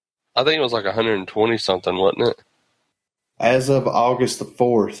 I think it was like 120 something, wasn't it? As of August the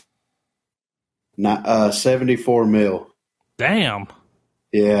 4th. Not 74 mil. Damn.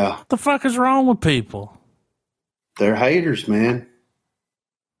 Yeah, What the fuck is wrong with people? they're haters, man.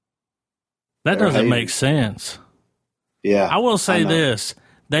 That They're doesn't haters. make sense. Yeah, I will say know. this.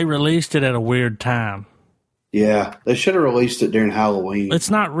 They released it at a weird time. Yeah, they should have released it during Halloween. It's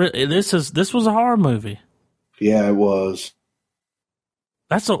not really. This was a horror movie. Yeah, it was.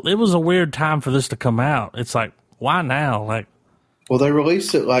 It was a weird time for this to come out. It's like, why now? Like, Well, they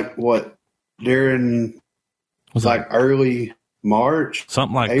released it during was it early March,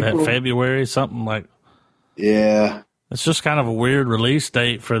 something like April? that? February, something like. Yeah, It's just kind of a weird release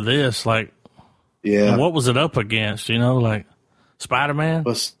date for this. Like, yeah. and what was it up against? You know, like Spider-Man.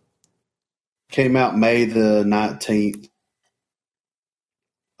 Came out May the 19th.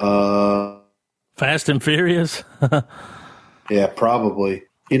 Fast and Furious. Yeah, probably.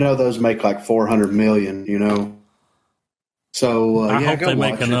 You know, those make like 400 million. You know, so I hope go they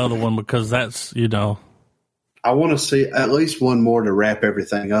make watch it. another one because that's I want to see at least one more to wrap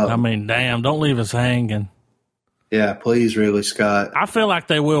everything up. I mean, damn! Don't leave us hanging. Yeah, please, Ridley Scott. I feel like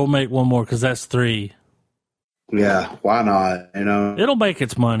they will make one more because that's 3. Yeah, why not? You know, It'll make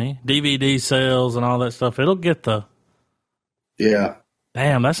its money, DVD sales and all that stuff. It'll get the. yeah,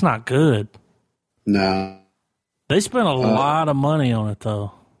 Damn, that's not good. no, They spent a lot of money on it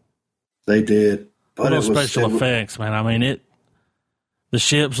though. they did. But Those special effects, man. I mean, the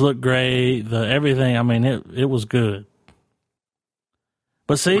ships look great. The everything. I mean, it was good.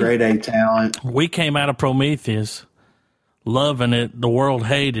 But see, Grade A talent. we came out of Prometheus loving it. The world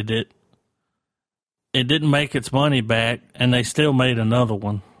hated it. It didn't make its money back, and they still made another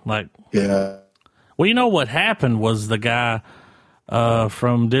one. Like, Yeah, well, you know what happened was the guy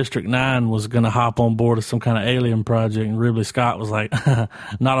from District 9 was going to hop on board of some kind of alien project, and Ridley Scott was like,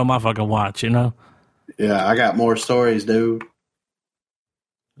 not on my fucking watch, you know? yeah. I got more stories, dude.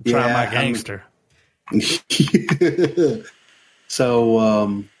 Try Yeah, my gangster.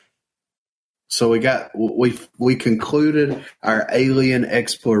 So we concluded our alien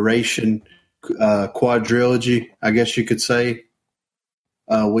exploration quadrilogy, I guess you could say.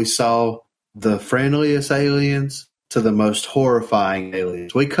 We saw the friendliest aliens to the most horrifying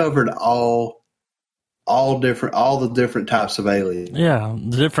aliens. We covered all the different types of aliens. Yeah,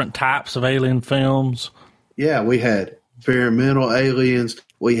 the different types of alien films. Yeah, we had experimental aliens.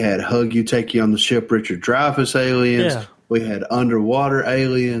 We had Hug You, Take You on the Ship, Richard Dreyfuss aliens. Yeah. We had underwater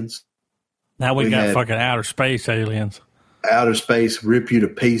aliens. Now we got had fucking outer space aliens. Outer space, rip you to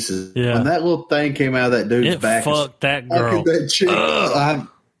pieces. Yeah. When that little thing came out of that dude's It back, fucked that girl. that chick,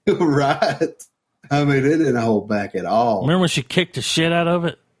 right? I mean, it didn't hold back at all. Remember when she kicked the shit out of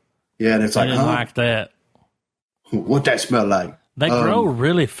it? Yeah, and it's I like, didn't huh? like that. What that smell like? They grow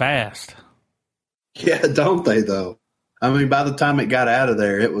really fast. Yeah, don't they though? I mean, by the time it got out of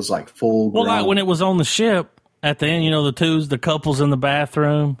there, it was like full. Well, like grown. when it was on the ship at the end, the couples in the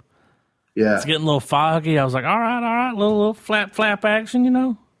bathroom. Yeah, It's getting a little foggy. I was like, all right, little flap action, you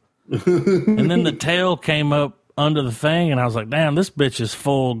know? And then the tail came up under the thing, and I was like, damn, this bitch is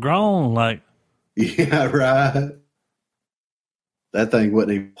full grown. Like, yeah, right. That thing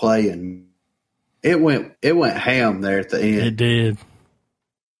wasn't even playing. It went ham there at the end. it did.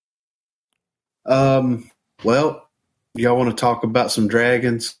 Well, y'all want to talk about some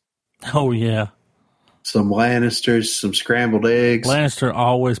dragons, Oh, yeah. some Lannisters, some scrambled eggs, Lannister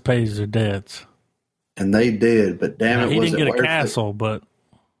always pays their debts. and they did. But damn Now, it, he was didn't it get a worth castle, but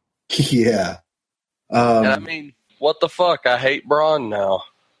it? Yeah. And I mean, what the fuck? I hate Braun now.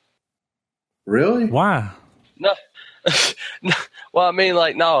 Really? why? No. No. Well, I mean,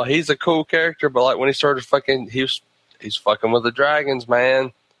 like, no, he's a cool character, but like when he started fucking, he's fucking with the dragons,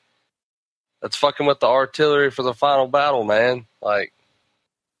 man. That's fucking with the artillery for the final battle, man. Like,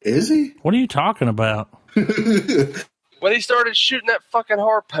 Is he? What are you talking about? when he started shooting that fucking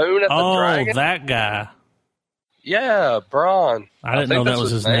harpoon at the Oh, dragon. that guy. Yeah, Braun. I didn't know think that that's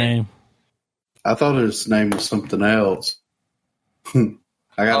was his name. I thought his name was something else. I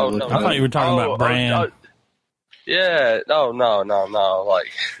gotta look. no, it I up. thought you were talking about Bran. Yeah, no. Like,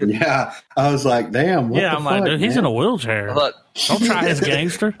 Yeah, I was like, damn. What Yeah, the I'm fuck, like, dude, he's man? in a wheelchair. I thought, Don't try his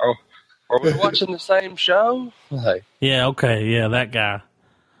gangster. are we watching the same show? Like, Yeah, okay, yeah, that guy.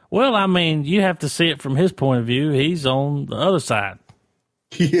 Well, I mean, you have to see it from his point of view. He's on the other side.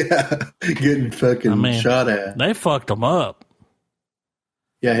 Yeah, getting fucking I mean, shot at. They fucked him up.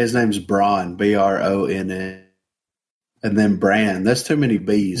 Yeah, his name's Bron, Bronn, and then Bran. That's too many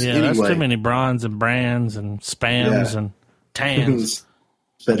B's. Yeah, anyway, that's too many Brons and Brands and Spams Yeah. and Tans.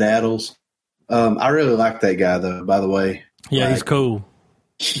 Skedaddles. I really like that guy, though. By the way, Yeah, he's Like, cool.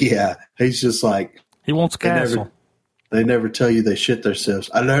 yeah, he's just like He wants a They never- castle. They never tell you they shit themselves.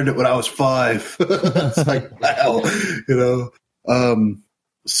 I learned it when I was 5. It's like, wow,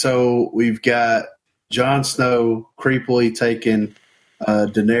 So we've got Jon Snow creepily taking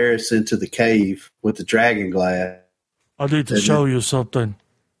Daenerys into the cave with the dragon glass. I need to show you something.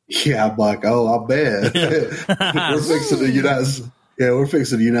 Yeah, I'm like, oh, I bet. We're fixing to unite. Yeah, we're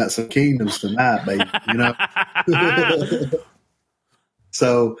fixing to unite some kingdoms tonight, baby.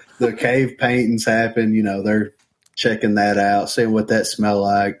 So the cave paintings happen. They're checking that out, seeing what that smell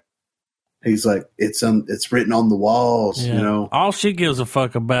like. He's like, it's written on the walls. Yeah. All she gives a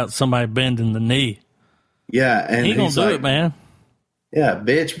fuck about somebody bending the knee. Yeah, and he gonna do it, man. Yeah,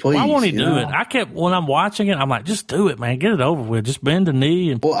 bitch, please. Why won't he do it? When I'm watching it, I'm like, just do it, man. Get it over with. Just bend the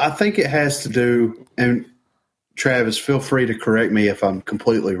knee. Well, I think it has to do, and Travis, feel free to correct me if I'm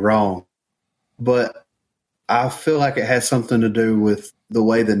completely wrong, but I feel like it has something to do with the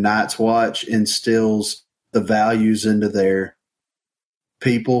way the Night's Watch instills the values into their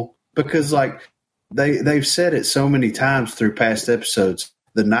people. Because, like, they've said it so many times through past episodes,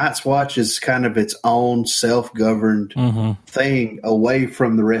 the Night's Watch is kind of its own self-governed thing away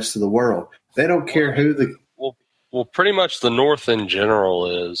from the rest of the world. They don't care who the... Well, pretty much the North in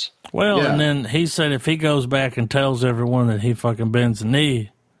general is. Well, yeah. And then he said if he goes back and tells everyone that he fucking bends the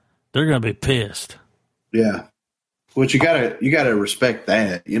knee, they're going to be pissed. Yeah. Which you gotta respect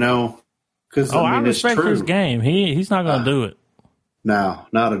that, Because, I respect his game. He's not going to do it. No,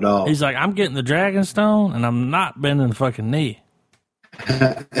 not at all. He's like, I'm getting the Dragonstone, and I'm not bending the fucking knee.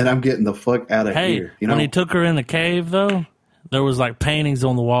 And I'm getting the fuck out of here. When he took her in the cave, though, there was like paintings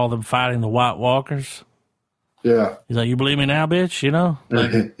on the wall of them fighting the White Walkers. Yeah. He's like, you believe me now, bitch?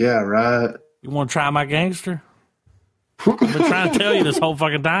 Like, yeah, right. You want to try my gangster? I've been trying to tell you this whole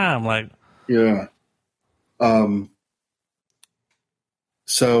fucking time. Like, yeah.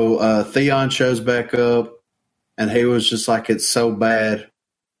 So Theon shows back up, and he was just like, it's so bad.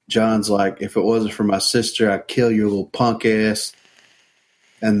 John's like, if it wasn't for my sister, I'd kill your little punk ass.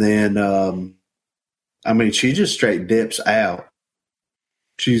 And then, she just straight dips out.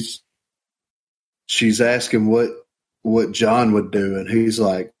 She's asking what John would do, and he's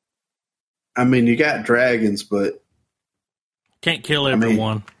like, you got dragons, but can't kill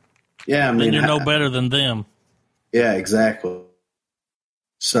everyone. Then you're no better than them. Yeah, exactly.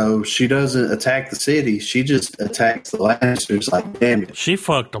 So she doesn't attack the city; she just attacks the Lannisters. Like, damn it, she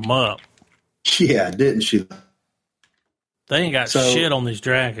fucked them up. Yeah, didn't she? They ain't got shit on these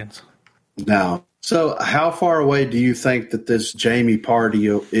dragons. No. So how far away do you think that this Jaime party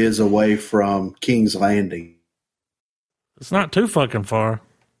is away from King's Landing? It's not too fucking far.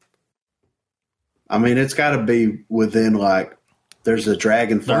 It's got to be within, like, there's a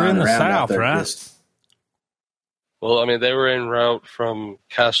dragon flying around south, out there. Right? Well, they were en route from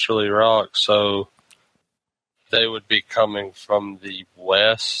Casterly Rock, so they would be coming from the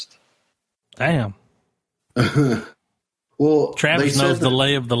west. Damn. Well, Travis knows the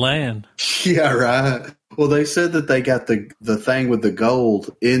lay of the land. Yeah, right. Well, they said that they got the thing with the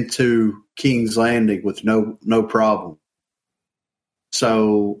gold into King's Landing with no problem.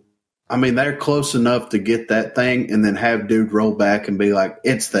 So, they're close enough to get that thing and then have dude roll back and be like,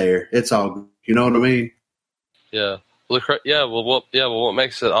 it's there. It's all good. You know what I mean? Yeah. Well, what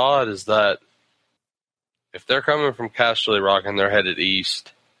makes it odd is that if they're coming from Casterly Rock and they're headed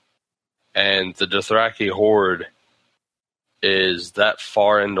east, and the Dothraki horde is that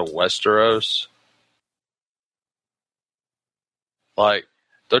far into Westeros, like,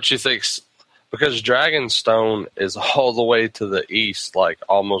 don't you think? Because Dragonstone is all the way to the east, like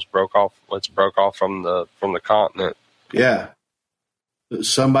almost broke off. It's broke off from the continent. Yeah,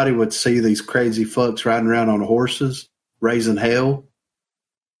 somebody would see these crazy fucks riding around on horses, raising hell,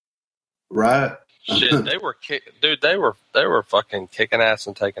 right? Shit, they were fucking kicking ass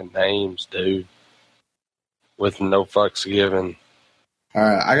and taking names, dude, with no fucks given. All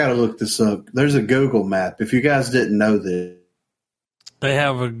right, I gotta look this up. There's a Google map. If you guys didn't know this, they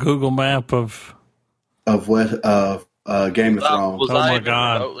have a Google map of Game of Thrones. Was I even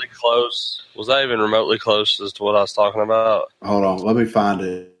remotely close? Was I even remotely close as to what I was talking about? Hold on, let me find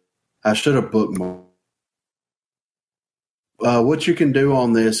it. I should have bookmarked. What you can do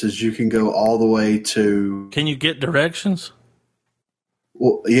on this is you can go all the way to... Can you get directions?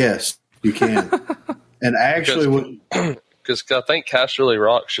 Well, yes, you can. And actually... Because I think Casterly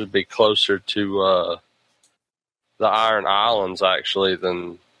Rock should be closer to the Iron Islands, actually,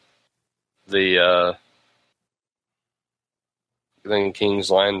 than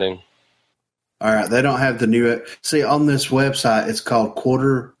King's Landing. All right, they don't have the new... See, on this website, it's called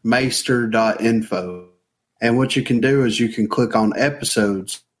quartermaster.info. And what you can do is you can click on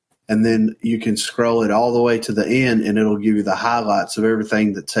episodes, and then you can scroll it all the way to the end, and it'll give you the highlights of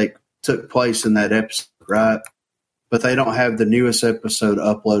everything that took place in that episode, right? But they don't have the newest episode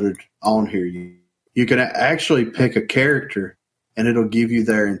uploaded on here. You can actually pick a character, and it'll give you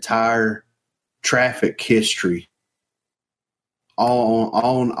their entire traffic history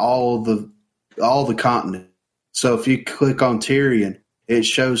on all the continent. So if you click on Tyrion, it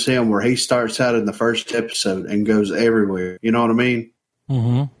shows him where he starts out in the first episode and goes everywhere. You know what I mean?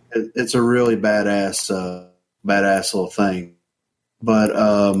 Mm-hmm. It's a really badass little thing. But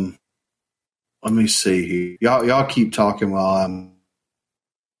let me see here. Y'all keep talking while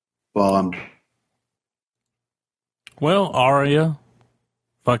I'm. Well, Arya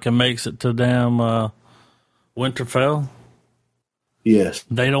fucking makes it to damn Winterfell. Yes.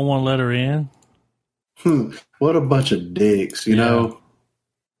 They don't want to let her in. What a bunch of dicks, you know.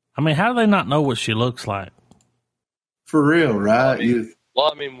 I mean, how do they not know what she looks like? For real, right?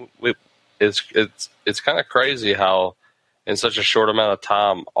 It's kind of crazy how in such a short amount of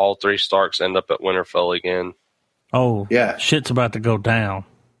time, all three Starks end up at Winterfell again. Oh, yeah. Shit's about to go down.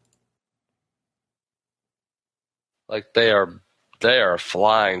 Like they are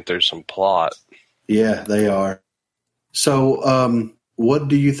flying through some plot. Yeah, they are. So, what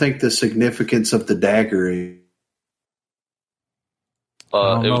do you think the significance of the dagger is?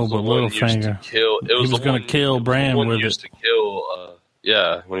 I don't know, but Littlefinger. He was going to kill Bran with it. Used to kill,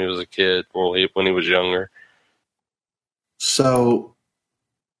 when he was a kid, or when he was younger. So,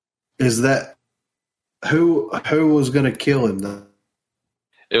 is that who was going to kill him? Though?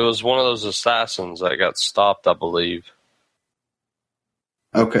 It was one of those assassins that got stopped, I believe.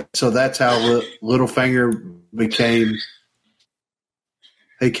 Okay, so that's how Littlefinger became.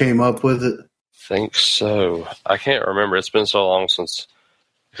 He came up with it. Think so. I can't remember. It's been so long since,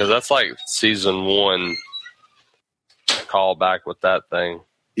 because that's like season 1 call back with that thing.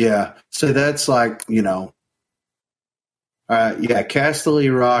 Yeah, so that's like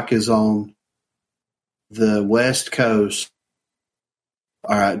Casterly Rock is on the west coast.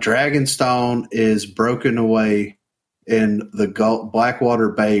 All right, Dragonstone is broken away in the Blackwater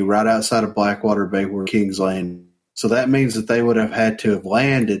Bay, right outside of Blackwater Bay where King's Landing. So that means that they would have had to have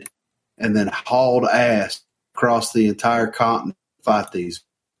landed and then hauled ass across the entire continent to fight these.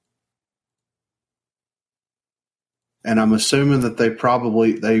 And I'm assuming that they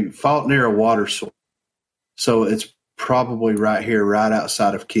fought near a water source. So it's probably right here, right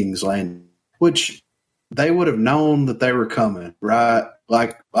outside of King's Landing, which they would have known that they were coming, right?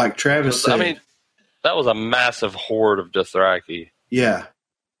 Like Travis said. I mean, that was a massive horde of Dothraki. Yeah.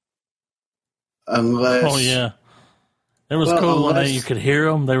 Unless. Oh, yeah. It was cool when you could hear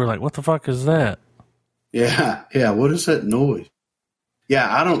them. They were like, what the fuck is that? Yeah. Yeah. What is that noise?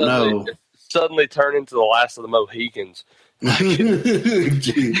 Yeah, I don't know. Suddenly turned into the last of the Mohicans.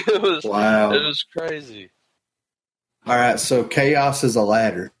 It was crazy. All right. So chaos is a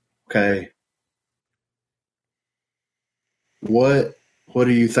ladder. Okay. What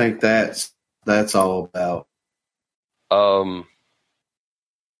do you think that's all about? I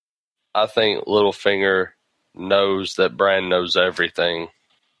think Littlefinger knows that Bran knows everything.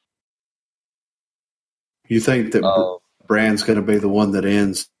 You think that Bran's going to be the one that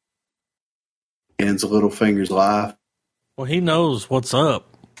ends Littlefinger's life? Well, he knows what's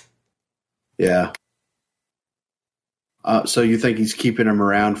up. Yeah. So you think he's keeping him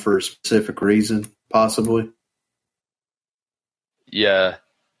around for a specific reason, possibly? Yeah.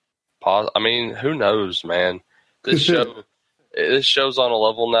 I mean, who knows, man? This show's on a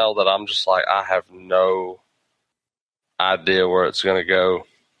level now that I'm just like, I have no idea where it's going to go.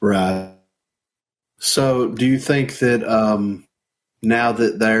 Right. So do you think that now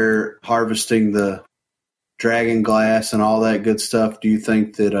that they're harvesting the dragon glass and all that good stuff, do you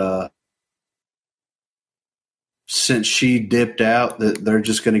think that since she dipped out that they're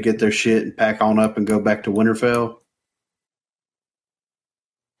just going to get their shit and pack on up and go back to Winterfell?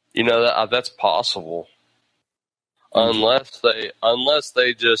 That's possible. Unless they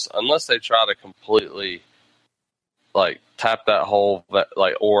try to completely like tap that whole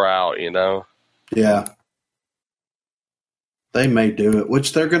like ore out, Yeah. They may do it,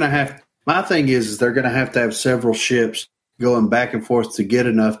 which they're going to have. My thing is they're going to have several ships going back and forth to get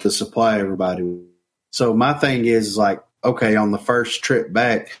enough to supply everybody. So my thing is like, okay, on the first trip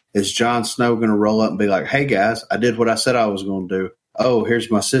back, is Jon Snow going to roll up and be like, hey guys, I did what I said I was going to do. Oh,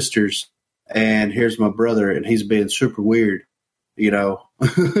 here's my sisters and here's my brother, and he's being super weird,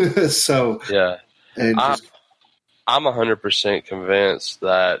 So yeah, and I'm 100% convinced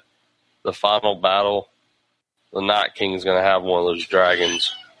that the final battle, the Night King is going to have one of those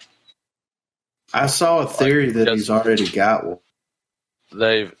dragons. I saw a theory that he's already got one.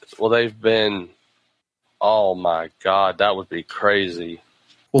 they've been. Oh my God, that would be crazy.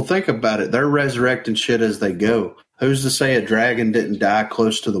 Well, think about it. They're resurrecting shit as they go. Who's to say a dragon didn't die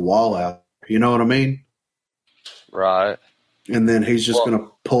close to the wall out? You know what I mean? Right. And then he's just going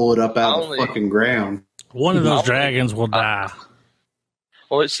to pull it up out of the fucking ground. One of those dragons will die.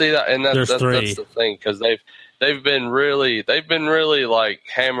 Well, see that, and that's the thing, because they've been really like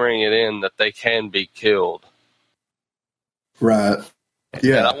hammering it in that they can be killed. Right.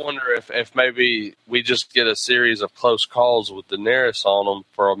 Yeah. And I wonder if maybe we just get a series of close calls with Daenerys on them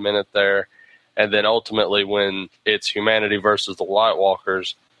for a minute there, and then ultimately when it's humanity versus the White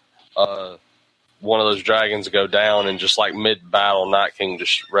Walkers, one of those dragons go down, and just like mid-battle, Night King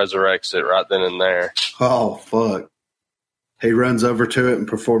just resurrects it right then and there. Oh, fuck. He runs over to it and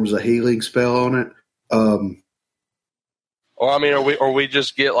performs a healing spell on it. Or I mean, or we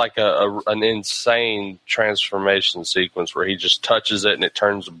just get like an insane transformation sequence where he just touches it and it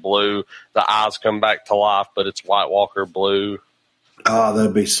turns blue. The eyes come back to life, but it's White Walker blue. Oh,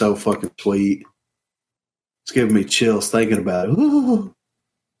 that'd be so fucking sweet. It's giving me chills thinking about it. Ooh.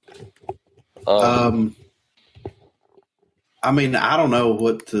 I mean, I don't know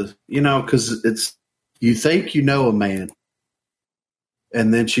what to, because it's, you think you know a man,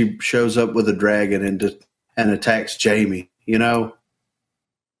 and then she shows up with a dragon and attacks Jaime,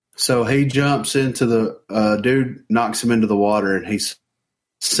 So he jumps into the, dude knocks him into the water, and he's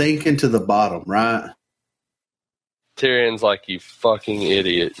sinking to the bottom, right? Tyrion's like, you fucking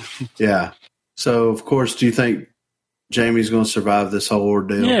idiot. Yeah. So, of course, do you think Jaime's going to survive this whole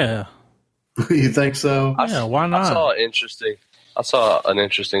ordeal? Yeah. You think so? Yeah, why not? I saw an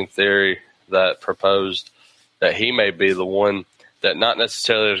interesting theory that proposed that he may be the one that not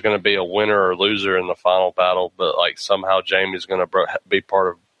necessarily there's going to be a winner or loser in the final battle, but like somehow Jaime's going to be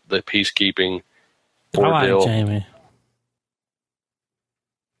part of the peacekeeping ordeal. I like Jaime.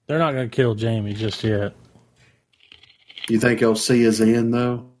 They're not going to kill Jaime just yet. You think he'll see his end,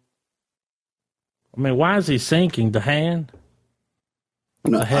 though? I mean, why is he sinking? The hand?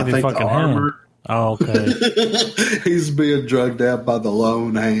 No, the heavy fucking hand. Oh, okay. He's being drugged out by the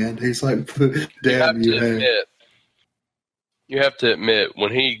lone hand. He's like, damn you, hand. You have to admit,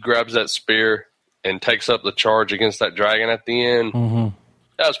 when he grabs that spear and takes up the charge against that dragon at the end,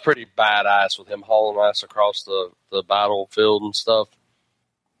 that was pretty badass with him hauling ass across the battlefield and stuff.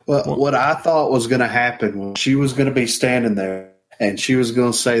 Well, what I thought was going to happen was she was going to be standing there and she was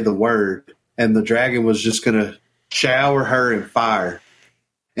going to say the word, and the dragon was just going to shower her in fire,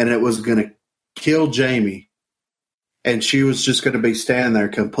 and it was going to kill Jaime, and she was just going to be standing there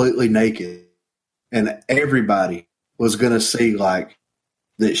completely naked, and everybody was going to see like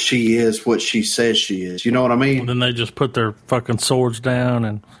that she is what she says she is. You know what I mean? And then they just put their fucking swords down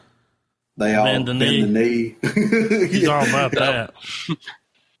and they all bend the knee. He's all about that.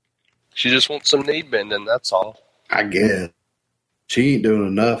 She just wants some knee bending, that's all. I guess. She ain't doing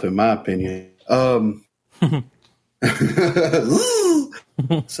enough, in my opinion.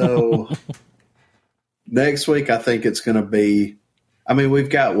 So next week, I think it's going to be, I mean, we've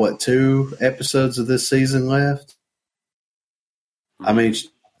got, 2 episodes of this season left? I mean,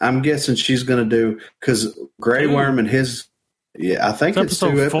 I'm guessing she's going to do, because Grey Worm and his, I think it's 2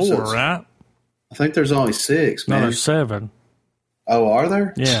 episodes. 4, right? I think there's only 6, man. No, there's 7. Oh, are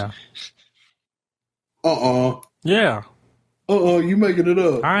there? Yeah. Yeah. You making it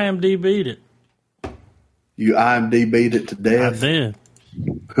up. IMDb'd it. You IMDb'd it to death? I did.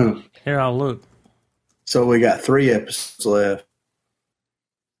 Here, I'll look. So we got 3 episodes left.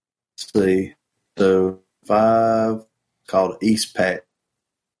 Let's see. So 5, called East Pack.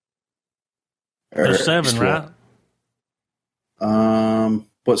 There's 7, right?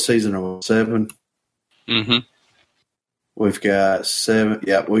 What season are we? 7? Mm-hmm. We've got 7.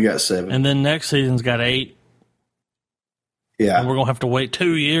 Yeah, we got 7. And then next season's got 8. Yeah. And we're going to have to wait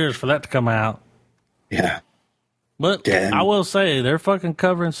 2 years for that to come out. Yeah. But I will say, they're fucking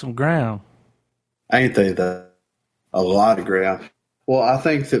covering some ground. Ain't they, though? A lot of ground. Well, I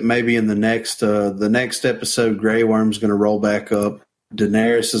think that maybe in the next episode, Grey Worm's going to roll back up.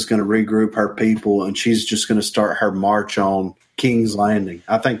 Daenerys is going to regroup her people, and she's just going to start her march on King's Landing.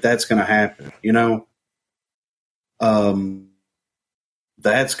 I think that's going to happen,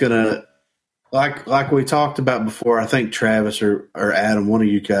 That's going to, like we talked about before, I think Travis or Adam, one of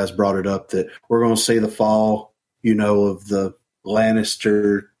you guys brought it up, that we're going to see the fall, of the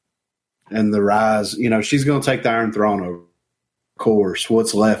Lannister and the rise. She's going to take the Iron Throne over. Of course,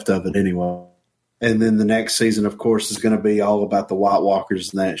 what's left of it anyway. And then the next season, of course, is going to be all about the White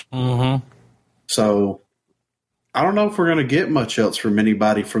Walkers and that. Mm-hmm. So I don't know if we're going to get much else from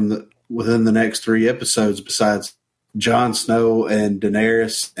anybody within the next 3 episodes besides Jon Snow and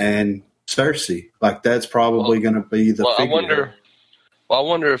Daenerys and Cersei. Like that's probably going to be the. I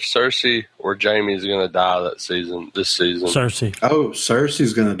wonder if Cersei or Jaime is going to die this season. Cersei. Oh,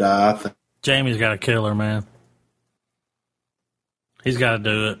 Cersei's going to die. I think. Jaime's got to kill her, man. He's got to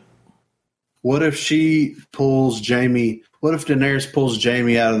do it. What if she pulls Jaime? What if Daenerys pulls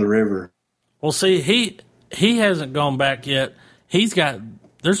Jaime out of the river? Well, see, he hasn't gone back yet.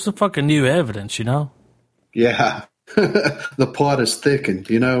 There's some fucking new evidence, you know? Yeah. The plot is thickened,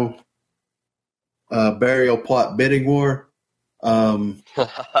 you know? Burial plot bidding war. I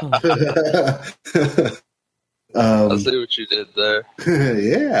see what you did there.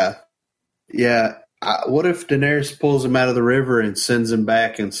 Yeah. Yeah. What if Daenerys pulls him out of the river and sends him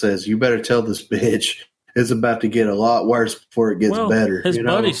back and says, "You better tell this bitch it's about to get a lot worse before it gets better." His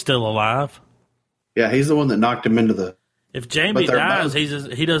buddy's still alive. Yeah, he's the one that knocked him into the. If Jaime dies,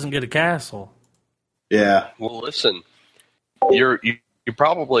 he doesn't get a castle. Yeah. Well, listen, you're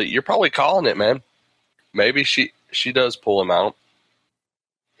probably calling it, man. Maybe she does pull him out.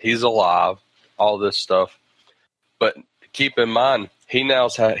 He's alive. All this stuff, but keep in mind. He now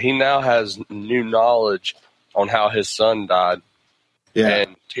has new knowledge on how his son died. Yeah.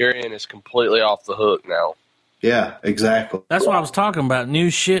 And Tyrion is completely off the hook now. Yeah, exactly. That's what I was talking about. New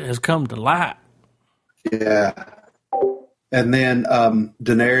shit has come to light. Yeah. And then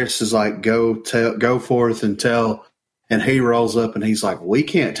Daenerys is like, go forth and tell. And he rolls up and he's like, we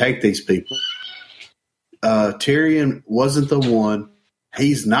can't take these people. Tyrion wasn't the one.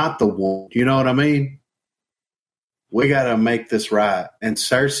 He's not the one. You know what I mean? We got to make this right. And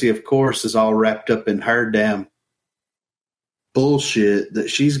Cersei, of course, is all wrapped up in her damn bullshit that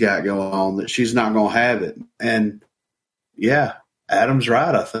she's got going on, that she's not going to have it. And, yeah, Adam's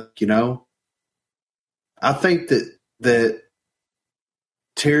right, I think, you know. I think that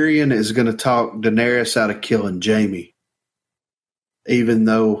Tyrion is going to talk Daenerys out of killing Jaime, even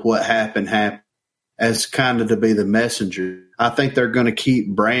though what happened, as kind of to be the messenger. I think they're going to keep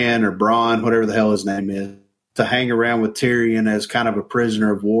Bran or Bronn, whatever the hell his name is, to hang around with Tyrion as kind of a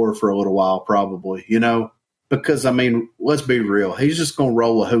prisoner of war for a little while, probably, you know, because, I mean, let's be real. He's just going to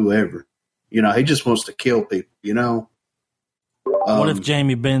roll with whoever, you know, he just wants to kill people, you know. What if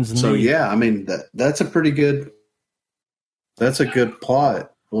Jaime bends the knee? So, yeah, I mean, that's a good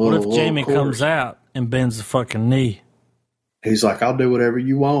plot. What if Jaime comes out and bends the fucking knee? He's like, I'll do whatever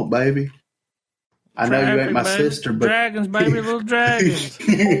you want, baby. I know you ain't my sister, but dragons, baby, little dragons.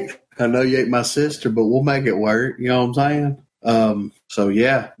 I know you ain't my sister, but we'll make it work. You know what I'm saying? So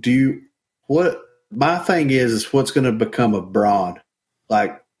yeah. My thing is what's going to become of Bronn,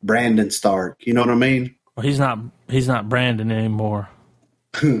 like Brandon Stark. You know what I mean? Well, he's not Brandon anymore.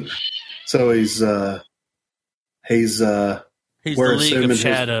 So he's the League of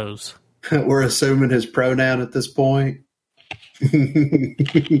Shadows. We're assuming his pronoun at this point.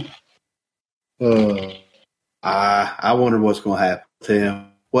 I wonder what's going to happen to him.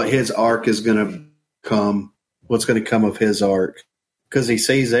 What his arc is going to come. What's going to come of his arc? Because he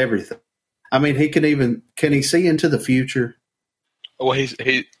sees everything. I mean, can he see into the future? Well, he's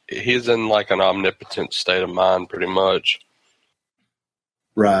in like an omnipotent state of mind, pretty much.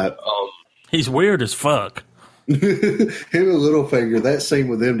 Right. He's weird as fuck. Him and Littlefinger, that scene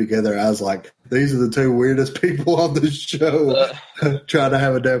with them together, I was like, these are the two weirdest people on this show trying to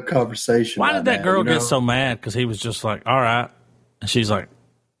have a damn conversation. Why did that girl get so mad? Because he was just like, all right. And she's like,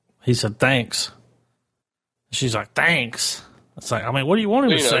 he said, thanks. She's like, thanks. It's like, I mean, what do you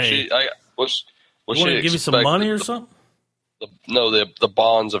want him to say? You want to give you some money or something? The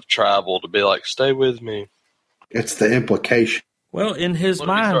bonds of travel to be like, stay with me. It's the implication. Well, in his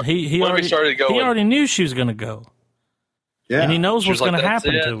mind, he already knew she was going to go. Yeah. And he knows what's going to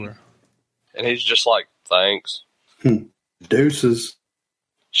happen to her. And he's just like, thanks. Deuces.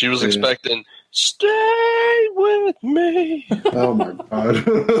 She was expecting, stay with me. Oh, my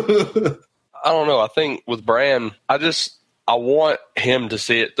God. I don't know. I think with Bran, I want him to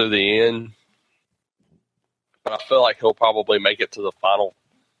see it through the end. But I feel like he'll probably make it to the final,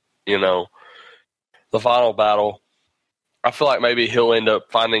 the final battle. I feel like maybe he'll end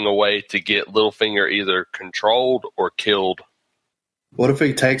up finding a way to get Littlefinger either controlled or killed. What if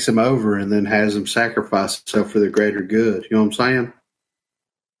he takes him over and then has him sacrifice himself for the greater good? You know what I'm saying?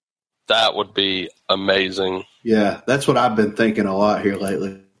 That would be amazing. Yeah, that's what I've been thinking a lot here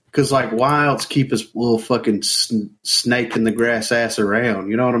lately. Because, like, why else keep his little fucking snake in the grass ass around?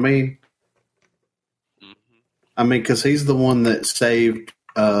 You know what I mean? Mm-hmm. I mean, because he's the one that saved,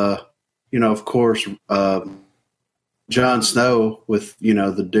 of course, Jon Snow with,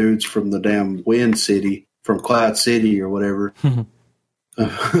 the dudes from the damn Wind City, from Cloud City or whatever.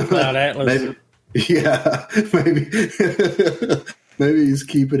 Cloud Atlas. Yeah, maybe maybe he's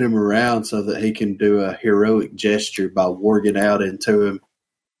keeping him around so that he can do a heroic gesture by warging out into him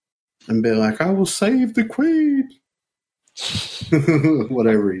and be like, "I will save the queen."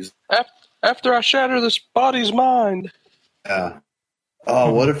 Whatever he's. After I shatter this body's mind. Yeah.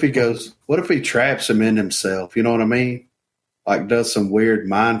 Oh, what if he goes? What if he traps him in himself? You know what I mean? Like does some weird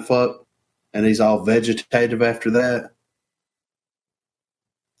mind fuck, and he's all vegetative after that.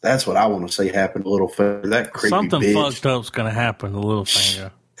 That's what I want to see happen to Littlefinger. That creepy Something bitch. fucked up's going to happen to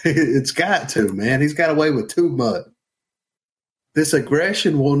Littlefinger. It's got to, man. He's got away with too much. This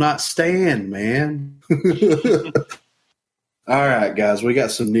aggression will not stand, man. All right, guys, we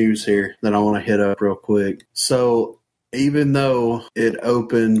got some news here that I want to hit up real quick. So, even though it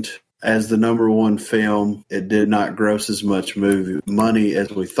opened as the #1 film, it did not gross as much money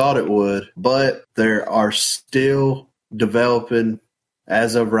as we thought it would, but there are still developing,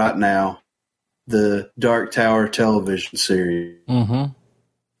 as of right now, the Dark Tower television series. Mm-hmm.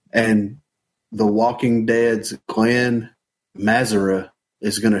 And The Walking Dead's Glenn Mazara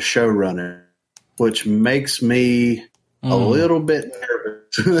is going to showrun it, which makes me a little bit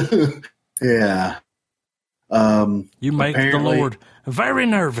nervous. Yeah. You make the Lord very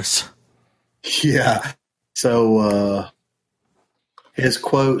nervous. Yeah. So his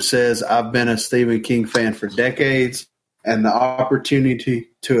quote says, "I've been a Stephen King fan for decades, and the opportunity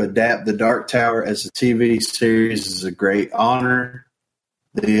to adapt The Dark Tower as a TV series is a great honor.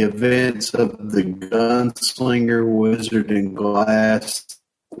 The events of the gunslinger, wizard in glass,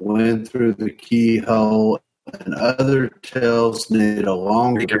 went through the keyhole, and other tales need a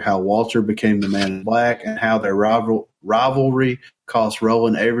longer how Walter became the Man in Black and how their rivalry cost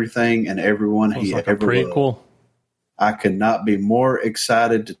Roland everything and everyone he like ever a prequel. loved. I could not be more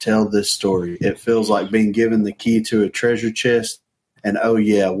excited to tell this story. It feels like being given the key to a treasure chest, and oh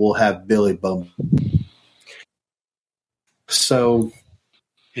yeah, we'll have Billy Bumble." So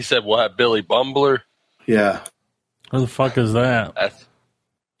He said, "We'll have Billy Bumbler." yeah. Who the fuck is that?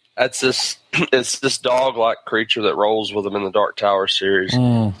 That's this. It's this dog-like creature that rolls with him in the Dark Tower series.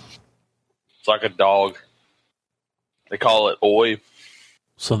 It's like a dog. They call it Oi.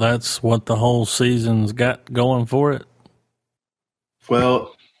 So that's what the whole season's got going for it?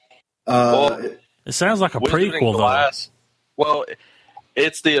 Well, it sounds like a Wizard prequel, and Glass. Well,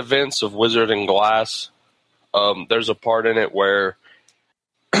 it's the events of Wizard and Glass. There's a part in it where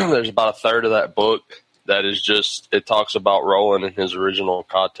there's about a third of that book that is just, it talks about Roland and his original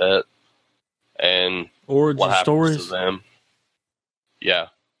content and origin what happens stories to them. Yeah.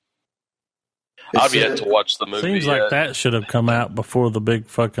 I've yet to watch the movie. Seems like that should have come out before the big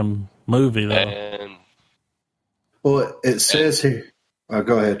fucking movie, though. And well, it says here. Oh,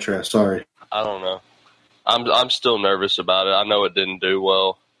 go ahead, Trey. Sorry. I don't know. I'm still nervous about it. I know it didn't do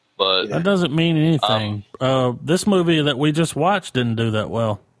well, but that doesn't mean anything. This movie that we just watched didn't do that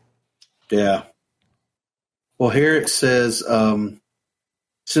well. Yeah. Well, here it says,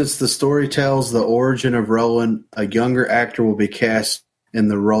 since the story tells the origin of Roland, a younger actor will be cast in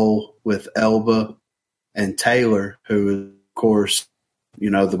the role with Elba and Taylor, who, of course,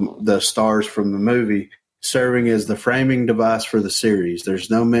 you know, the stars from the movie, serving as the framing device for the series. There's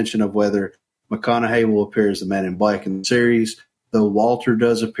no mention of whether McConaughey will appear as the Man in Black in the series, though Walter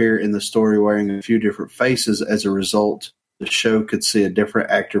does appear in the story wearing a few different faces. As a result, the show could see a different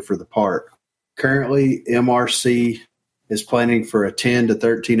actor for the part. Currently, MRC is planning for a 10 to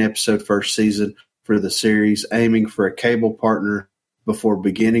 13 episode first season for the series, aiming for a cable partner before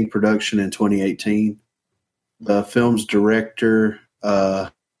beginning production in 2018. The film's director,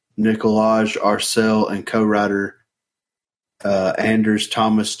 Nicolaj Arcel, and co-writer Anders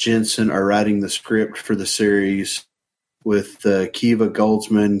Thomas Jensen are writing the script for the series, with Kiva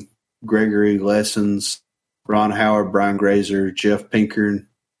Goldsman, Gregory Lessons, Ron Howard, Brian Grazer, Jeff Pinkner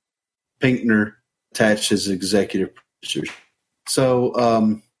attached as executive producers.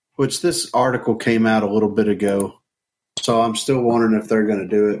 So, which this article came out a little bit ago, so I'm still wondering if they're going to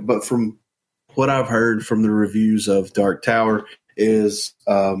do it. But from what I've heard from the reviews of Dark Tower is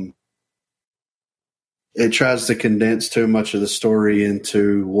it tries to condense too much of the story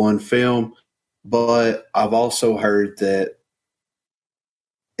into one film. But I've also heard that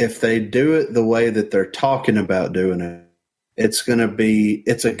if they do it the way that they're talking about doing it, it's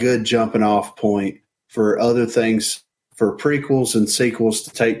a good jumping off point for other things, for prequels and sequels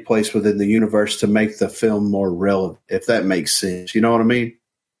to take place within the universe to make the film more relevant, if that makes sense. You know what I mean?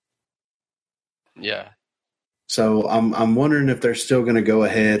 yeah. So I'm wondering if they're still going to go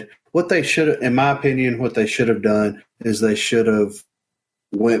ahead. What they should, in my opinion, what they should have done is they should have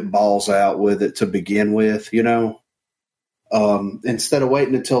went balls out with it to begin with, you know. instead of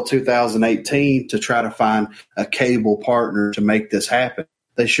waiting until 2018 to try to find a cable partner to make this happen,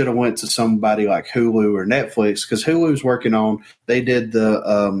 they should have went to somebody like Hulu or Netflix, because Hulu's working on, they did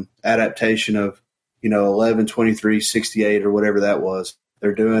the adaptation of, 11/23/68 or whatever that was.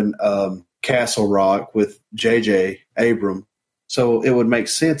 They're doing Castle Rock with J.J. Abrams. So it would make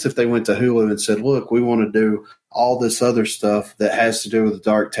sense if they went to Hulu and said, look, we want to do all this other stuff that has to do with the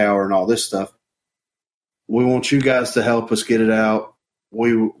Dark Tower and all this stuff. We want you guys to help us get it out.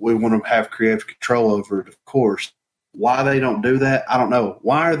 We want to have creative control over it, of course. Why they don't do that, I don't know.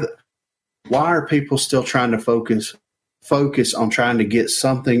 Why are people still trying to focus on trying to get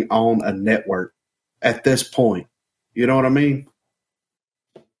something on a network at this point? You know what I mean?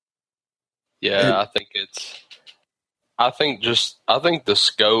 Yeah, I think the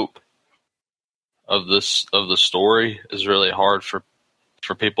scope of the story is really hard for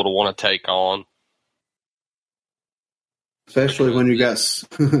people to want to take on. Especially when you got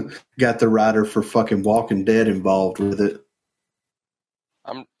the writer for fucking Walking Dead involved with it.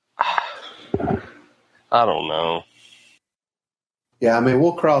 I don't know. Yeah, I mean,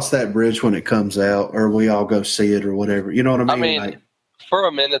 we'll cross that bridge when it comes out, or we all go see it or whatever. You know what I mean? For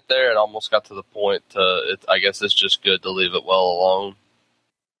a minute there, it almost got to the point I guess it's just good to leave it well alone.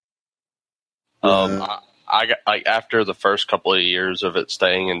 I got, like, after the first couple of years of it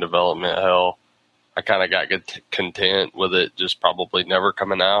staying in development hell, I kind of got content with it just probably never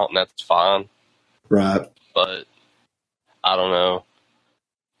coming out, and that's fine. Right. But I don't know.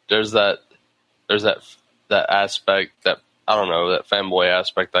 There's that aspect that, I don't know, that fanboy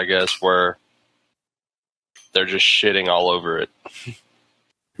aspect, I guess, where they're just shitting all over it.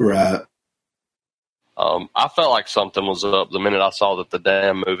 Right. I felt like something was up the minute I saw that the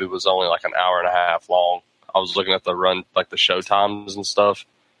damn movie was only like an hour and a half long. I was looking at the run, like the show times and stuff.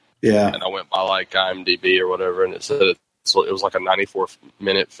 Yeah. And I went by like IMDb or whatever, and it said it was like a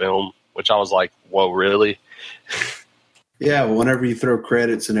 94-minute film, which I was like, whoa, really? Yeah, whenever you throw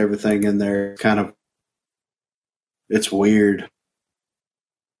credits and everything in there, it's weird.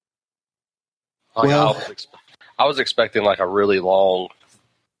 Like, well, I was expecting like a really long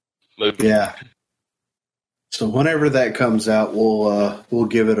movie. Yeah. So whenever that comes out, we'll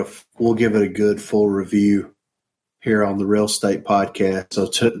give it a good full review here on the Real Estate Podcast. So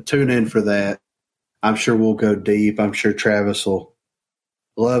tune in for that. I'm sure we'll go deep. I'm sure Travis will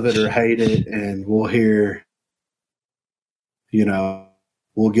love it or hate it, and we'll hear.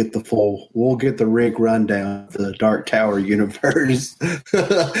 We'll get the Rick rundown of the Dark Tower universe.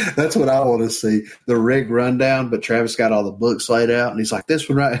 That's what I want to see, the Rick rundown. But Travis got all the books laid out, and he's like, "This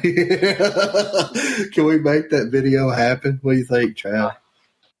one right here." Can we make that video happen? What do you think, Trav?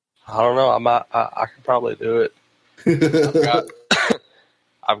 I don't know. I could probably do it.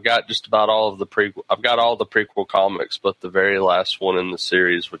 I've got just about all of the prequel. I've got all the prequel comics, but the very last one in the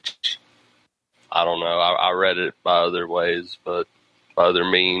series, which I don't know. I read it by other ways, but by other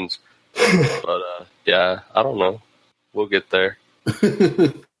means. But yeah, I don't know. We'll get there.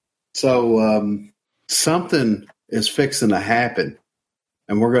 So something is fixing to happen,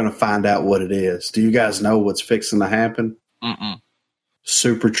 and we're going to find out what it is. Do you guys know what's fixing to happen? Mm-mm.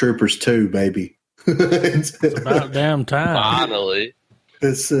 Super Troopers 2, baby. It's about damn time. Finally.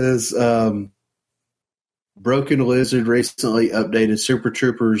 This is Broken Lizard recently updated Super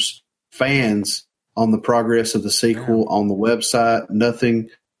Troopers fans on the progress of the sequel on the website, noting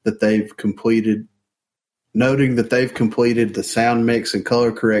that they've completed the sound mix and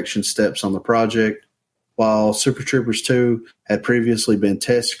color correction steps on the project. While Super Troopers 2 had previously been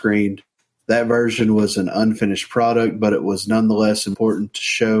test screened, that version was an unfinished product, but it was nonetheless important to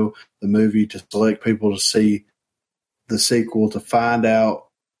show the movie to select people to see the sequel to find out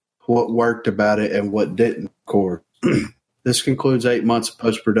what worked about it and what didn't, of course. This concludes 8 months of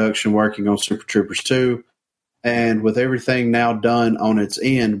post-production working on Super Troopers 2, and with everything now done on its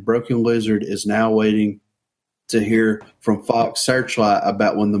end, Broken Lizard is now waiting to hear from Fox Searchlight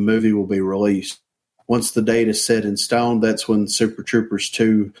about when the movie will be released. Once the date is set in stone, that's when Super Troopers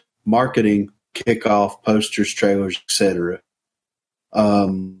 2 marketing kickoff, posters, trailers, etc.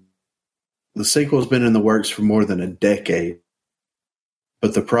 The sequel has been in the works for more than a decade,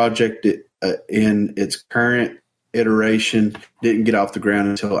 but the project in its current iteration didn't get off the ground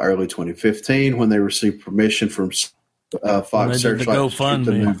until early 2015 when they received permission from Fox Searchlight to shoot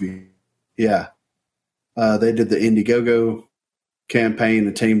the movie. Yeah. They did the Indiegogo campaign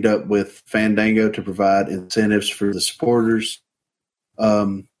and teamed up with Fandango to provide incentives for the supporters.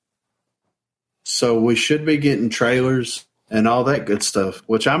 So we should be getting trailers and all that good stuff,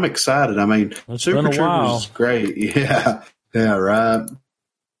 which I'm excited. I mean, it's Super been a Troopers while. is great. Yeah. Yeah, right.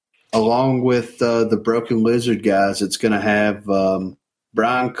 along with the Broken Lizard guys, it's going to have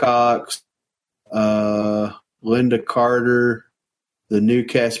Brian Cox, Linda Carter. The new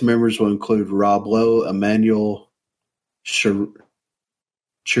cast members will include Rob Lowe, Emmanuel Chirque,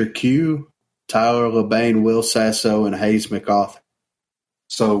 Tyler LeBain, Will Sasso, and Hayes McAuthor.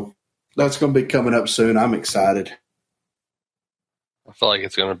 So that's going to be coming up soon. I'm excited. I feel like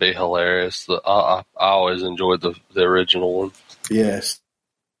it's going to be hilarious. I always enjoyed the original one. Yes.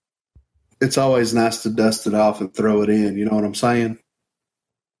 It's always nice to dust it off and throw it in. You know what I'm saying?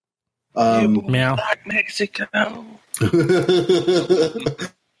 Meow. Like Mexico.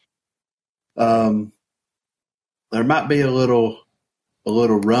 There might be a little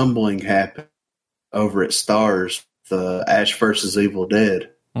rumbling happen over at Stars, the Ash versus Evil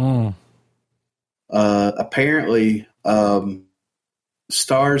Dead. Apparently,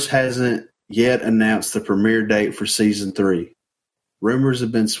 Stars hasn't yet announced the premiere date for season 3. Rumors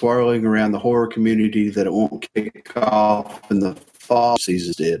have been swirling around the horror community that it won't kick off in the fall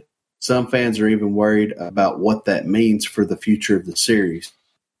season did. Some fans are even worried about what that means for the future of the series,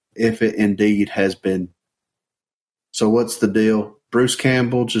 if it indeed has been. So what's the deal? Bruce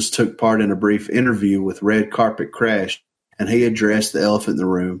Campbell just took part in a brief interview with Red Carpet Crash, and he addressed the elephant in the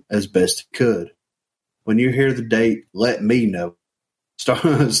room as best he could. When you hear the date, let me know.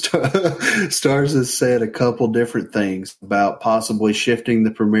 Stars has said a couple different things about possibly shifting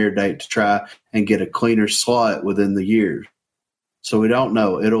the premiere date to try and get a cleaner slot within the year. So we don't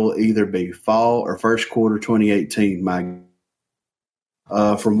know. It'll either be fall or first quarter 2018, Mike.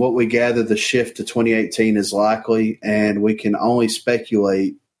 From what we gather, the shift to 2018 is likely, and we can only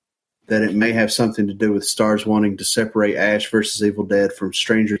speculate that it may have something to do with Stars wanting to separate Ash vs. Evil Dead from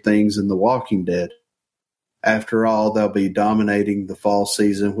Stranger Things and The Walking Dead. After all, they'll be dominating the fall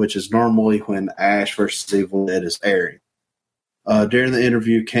season, which is normally when Ash vs. Evil Dead is airing. During the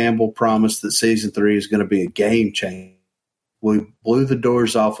interview, Campbell promised that season 3 is going to be a game changer. We blew the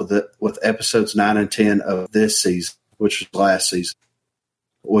doors off with episodes 9 and 10 of this season, which was last season.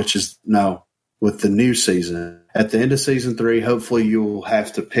 With the new season. At the end of season 3, hopefully you'll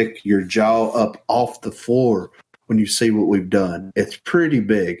have to pick your jaw up off the floor when you see what we've done. It's pretty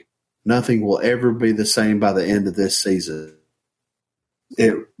big. Nothing will ever be the same by the end of this season.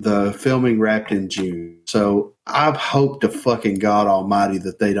 The filming wrapped in June. So I hope to fucking God almighty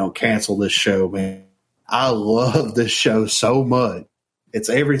that they don't cancel this show, man. I love this show so much. It's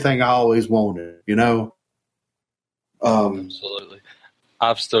everything I always wanted, you know? Absolutely.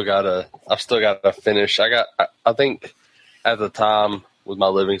 I've still got to finish. I think at the time with my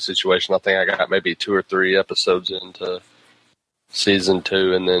living situation, I think I got maybe 2 or 3 episodes into season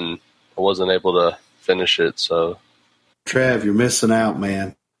 2, and then I wasn't able to finish it. So, Trev, you're missing out,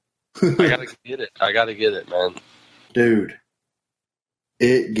 man. I gotta get it, man. Dude,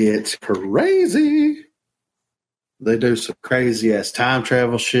 it gets crazy. They do some crazy ass time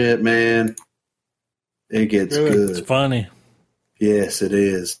travel shit, man. It gets good. It's funny. Yes, it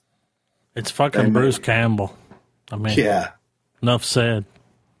is. It's fucking Bruce Campbell. I mean, yeah. Enough said.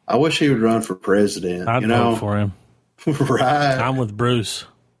 I wish he would run for president. I'd vote for him. Right. I'm with Bruce.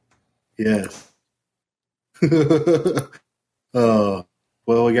 Yes. Well,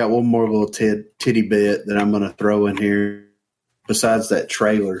 we got one more little titty bit that I'm going to throw in here besides that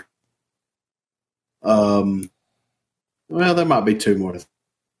trailer. Well, there might be 2 more.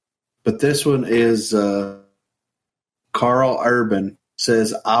 But this one is Carl Urban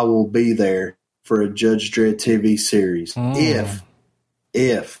says, I will be there for a Judge Dredd TV series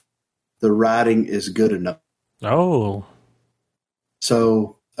if the writing is good enough. Oh.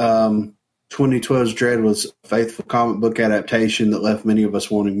 So 2012's Dredd was a faithful comic book adaptation that left many of us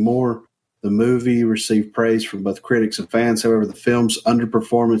wanting more. The movie received praise from both critics and fans. However, the film's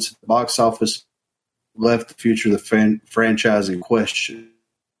underperformance at the box office left the future of the franchise in question.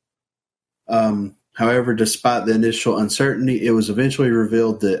 However, despite the initial uncertainty, it was eventually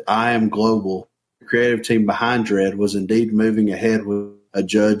revealed that I Am Global, the creative team behind Dredd, was indeed moving ahead with a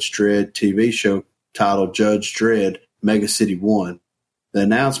Judge Dredd TV show titled Judge Dredd Mega City 1. The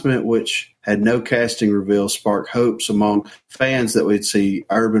announcement, which had no casting reveal, sparked hopes among fans that we'd see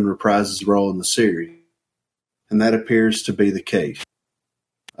Urban reprise his role in the series. And that appears to be the case.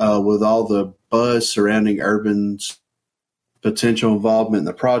 With all the buzz surrounding Urban's potential involvement in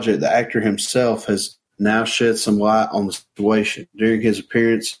the project, the actor himself has now shed some light on the situation. During his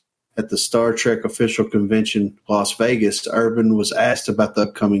appearance at the Star Trek official convention Las Vegas, Urban was asked about the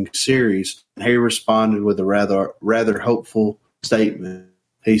upcoming series, and he responded with a rather hopeful statement.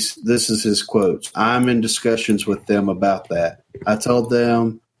 This is his quotes. I'm in discussions with them about that. I told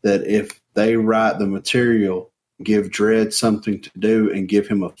them that if they write the material, give Dredd something to do and give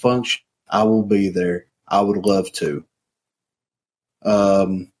him a function, I will be there. I would love to.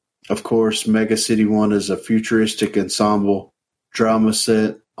 Of course, Mega City 1 is a futuristic ensemble drama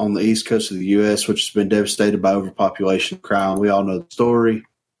set on the east coast of the U.S., which has been devastated by overpopulation and crime. We all know the story,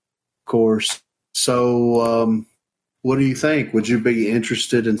 of course. So, what do you think? Would you be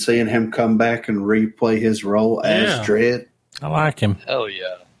interested in seeing him come back and replay his role as Dredd? I like him. Hell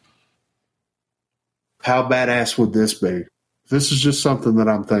yeah. How badass would this be? This is just something that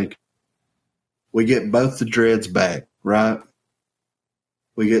I'm thinking. We get both the Dredds back, right?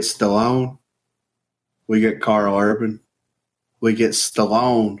 We get Stallone. We get Carl Urban. We get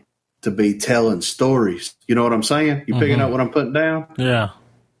Stallone to be telling stories. You know what I'm saying? You picking up what I'm putting down? Yeah.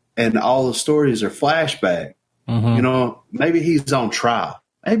 And all the stories are flashback. You know, maybe he's on trial.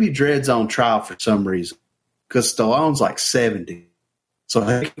 Maybe Dredd's on trial for some reason. Because Stallone's like 70. So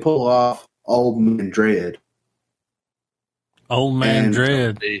he can pull off Old Man Dredd. Old Man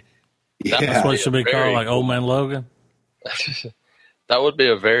Dredd. That's what it should be called, like Old Man Logan. That would be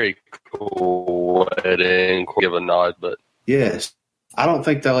a very cool way to give a nod, but yes, I don't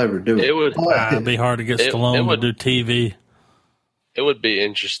think they'll ever do it. It'd be hard to get Stallone to do TV. It would be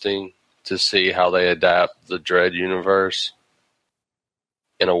interesting to see how they adapt the Dredd universe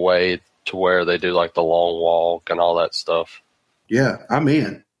in a way to where they do like the long walk and all that stuff. Yeah, I'm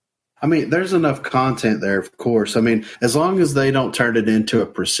in. I mean, there's enough content there, of course. I mean, as long as they don't turn it into a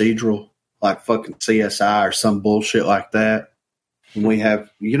procedural like fucking CSI or some bullshit like that. And we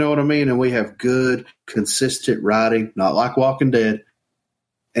have, you know what I mean? And we have good, consistent writing, not like Walking Dead,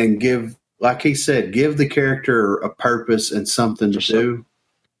 and give, like he said, give the character a purpose and something to do.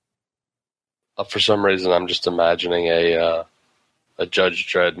 For some reason, I'm just imagining a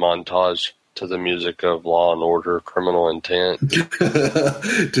Judge Dredd montage to the music of Law and Order: Criminal Intent.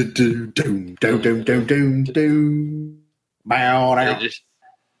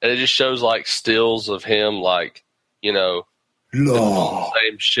 It just shows like stills of him, like, you know, law.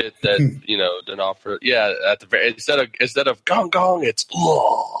 Same shit that, you know, D'Onofrio. Yeah, at the very instead of gong gong, it's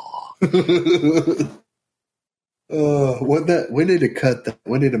law. We need to cut that.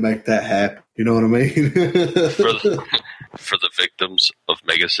 We need to make that happen. You know what I mean? for the victims of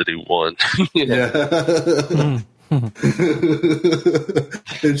Mega City 1. Yeah.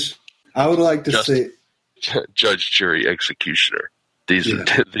 I would like to see Judge, Jury, Executioner. These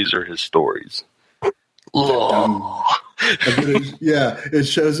are his stories. It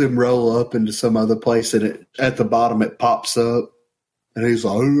shows him roll up into some other place, and at the bottom it pops up, and he's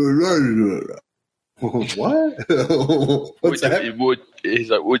like, "What? What's that?" He's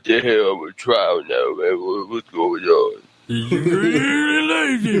like, "What the hell? I'm a trial now, man. What's going on?"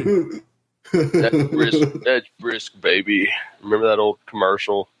 That's Brisk, baby. Remember that old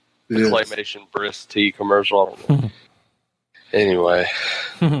commercial, the claymation Brisk tea commercial? Anyway,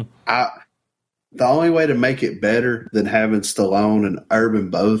 the only way to make it better than having Stallone and Urban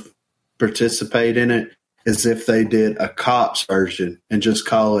both participate in it is if they did a cops version and just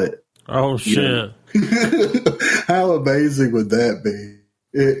call it. Oh shit! How amazing would that be?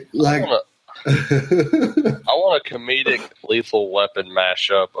 I want a comedic Lethal Weapon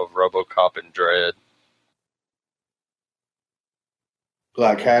mashup of RoboCop and Dredd.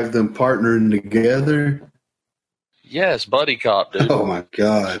 Like have them partnering together. Yes, buddy cop, dude. Oh my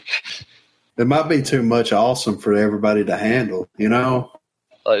god. It might be too much awesome for everybody to handle, you know?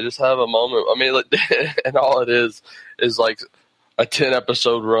 Like, just have a moment. I mean, and all it is like a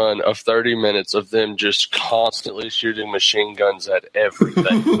 10-episode run of 30 minutes of them just constantly shooting machine guns at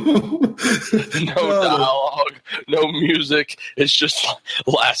everything. No dialogue, no music. It's just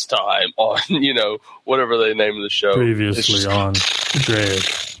last time on, you know, whatever they name the show. Previously on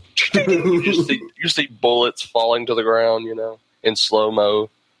Dredd. You see bullets falling to the ground, you know, in slow-mo.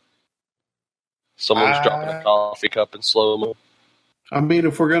 Someone's dropping a coffee cup in slow-mo. I mean,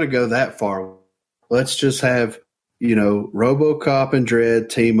 if we're going to go that far, let's just have, you know, RoboCop and Dredd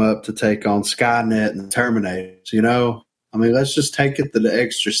team up to take on Skynet and the Terminators, you know? I mean, let's just take it to the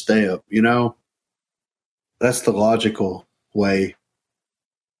extra step, you know? That's the logical way.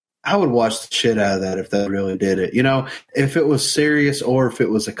 I would watch the shit out of that if they really did it. You know, if it was serious or if it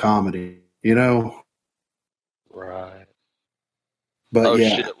was a comedy, you know? Right. But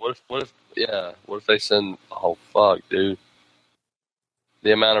shit. What if they send, oh fuck, dude.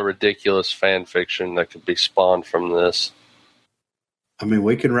 The amount of ridiculous fan fiction that could be spawned from this. I mean,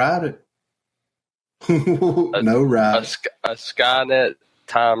 we can write it. No right. A Skynet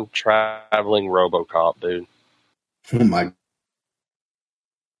time traveling RoboCop, dude. Oh my.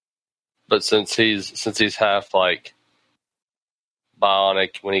 But since he's half like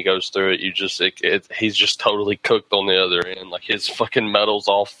bionic. When he goes through it, he's just totally cooked on the other end. Like his fucking metal's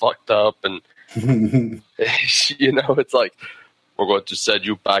all fucked up, and it's like we're going to send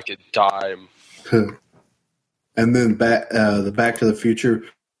you back in time. And then the Back to the Future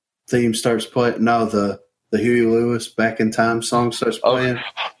theme starts playing. No, the Huey Lewis Back in Time song starts playing.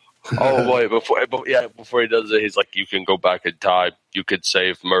 Oh wait, before he does it, he's like, "You can go back in time. You could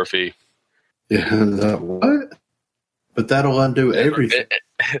save Murphy." Yeah, what? But that'll undo everything.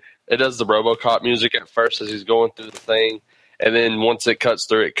 It does the RoboCop music at first as he's going through the thing, and then once it cuts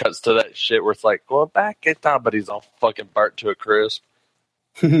through, it cuts to that shit where it's like, "Going back in time," but he's all fucking burnt to a crisp.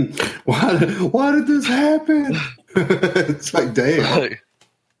 Why did this happen? It's like, damn.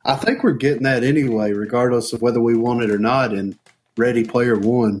 I think we're getting that anyway, regardless of whether we want it or not. In Ready Player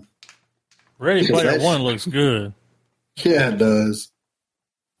One. Ready Player One looks good. Yeah, it does.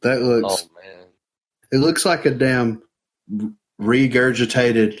 That looks. Oh man, it looks like a damn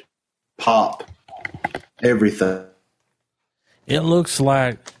regurgitated pop. Everything. It looks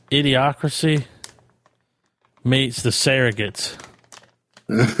like Idiocracy meets the Surrogates.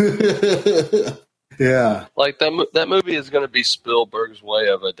 Yeah, like that movie is going to be Spielberg's way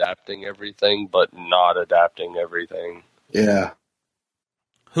of adapting everything, but not adapting everything. Yeah.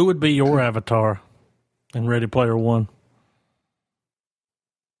 Who would be your avatar in Ready Player One?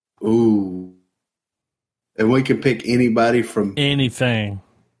 Ooh. And we can pick anybody from anything.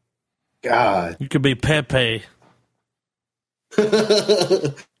 God. You could be Pepe.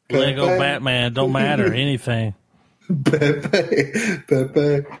 Lego Batman, don't matter, anything.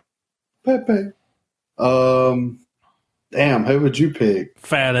 Pepe. Damn, who would you pick?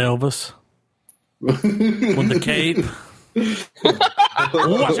 Fat Elvis. With the cape.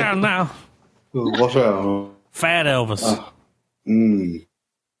 Watch out now. Watch out. Fat Elvis.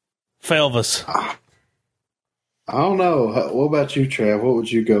 Felvis. I don't know. What about you, Trav? What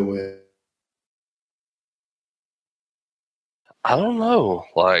would you go with? I don't know.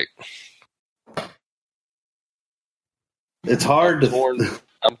 Like, it's hard to.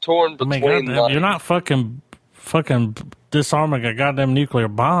 I'm torn between. You're not fucking disarming a goddamn nuclear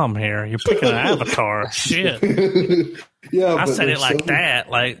bomb here. You're picking an avatar. Shit. Yeah, I said it like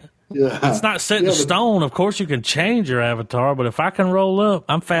that. Like, yeah, it's not set in stone. Of course, you can change your avatar, but if I can roll up,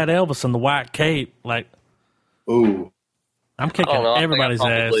 I'm Fat Elvis in the white cape. Like, ooh, I'm kicking everybody's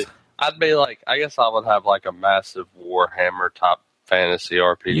ass. I'd be like, I guess I would have like a massive Warhammer type fantasy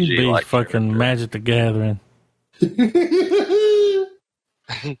RPG. You'd be like fucking character. Magic the Gathering.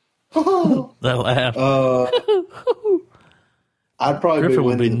 That laugh. I'd probably Griffin be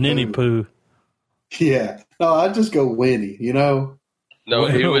would be Ninny Pooh. Yeah. No, I'd just go Winnie, No,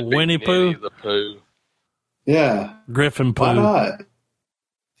 he would be Winnie Pooh. Pooh? The Pooh. Yeah. Griffin Pooh. Why not?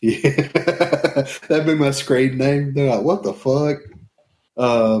 Yeah. That'd be my screen name. They're like, what the fuck?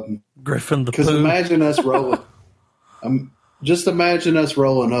 Griffin the Pooh. Because imagine us rolling. Just imagine us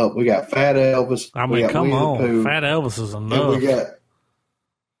rolling up. We got Fat Elvis. I mean, come on. Pooh, Fat Elvis is enough. we got.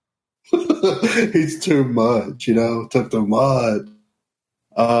 He's too much, took the mud.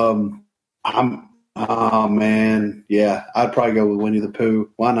 Oh man, yeah, I'd probably go with Winnie the Pooh.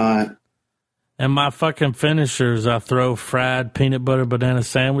 Why not? And my fucking finishers, I throw fried peanut butter banana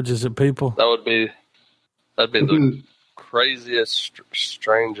sandwiches at people. That'd be the craziest,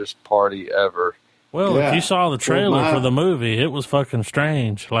 strangest party ever. Well, if you saw the trailer for the movie, it was fucking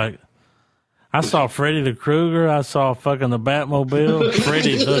strange. Like, I saw Freddy the Krueger. I saw fucking the Batmobile.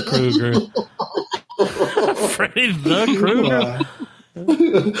 Freddy the Krueger. Freddy the Krueger?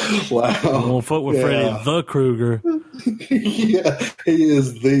 Wow. I'm on foot with Freddy the Krueger. Yeah, he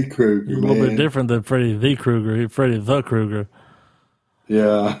is the Krueger. He's a little bit different than Freddy the Krueger. He's Freddy the Krueger.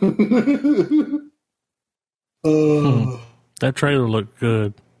 Yeah. That trailer looked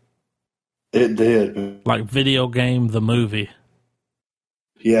good. It did. Like Video Game the Movie.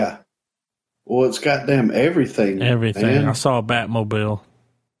 Yeah. Well, it's goddamn everything. Everything. Man. I saw a Batmobile.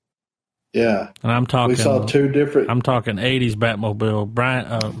 Yeah. And I'm talking. We saw two different. I'm talking 80s Batmobile.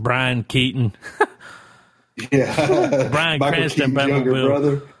 Brian Keaton. Yeah. Brian Michael Cranston Keaton's younger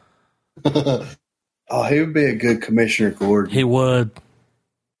Batmobile. brother. Oh, he would be a good Commissioner Gordon. He would.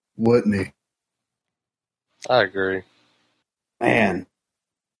 Wouldn't he? I agree. Man.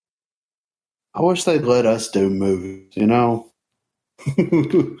 I wish they'd let us do movies, You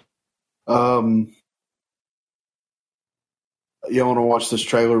want to watch this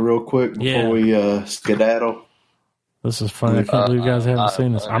trailer real quick before we skedaddle? This is funny. I can't believe you guys haven't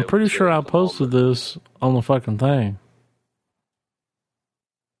seen this. I'm pretty sure I posted this on the fucking thing.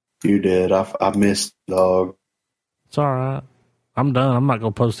 You did. I missed, dog. It's all right. I'm done. I'm not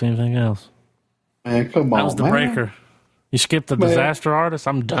going to post anything else. Man, come on, That was the man. breaker. You skip the disaster artist,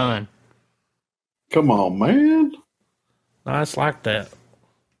 I'm done. Come on, man. No, it's like that.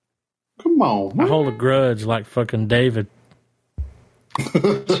 Come on, man. I hold a grudge like fucking David. God.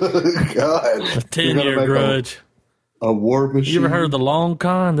 A 10-year grudge. A war machine. You ever heard of the long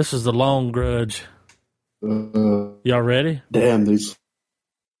con? This is the long grudge. Y'all ready? Damn, these.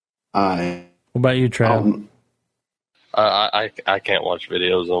 What about you, Trav? I can't watch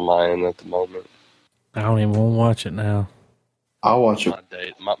videos on my end at the moment. I don't even want to watch it now. I'll watch it.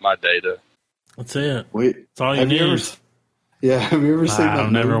 My data. That's it. That's all you need. Have you ever seen that movie?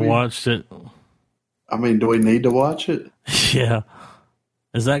 I've never watched it. I mean, do we need to watch it? Yeah.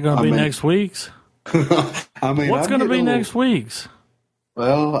 Is that going to be next week's? I mean, what's going to be next week's?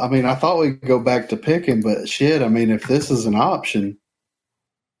 Well, I mean, I thought we'd go back to picking, but shit, I mean, if this is an option.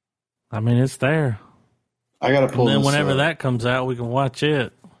 I mean, it's there. I got to pull this And then whenever that comes out, we can watch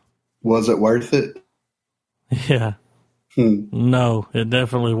it. Was it worth it? Yeah. No, it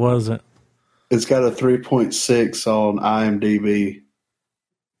definitely wasn't. It's got a 3.6 on IMDb.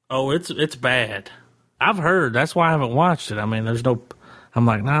 Oh, it's bad. I've heard. That's why I haven't watched it. I mean, there's no... I'm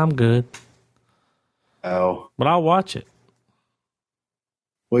like, nah, I'm good. Oh. But I'll watch it.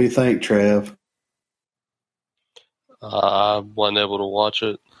 What do you think, Trev? I wasn't able to watch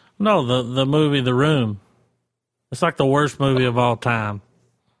it. No, the movie The Room. It's like the worst movie of all time.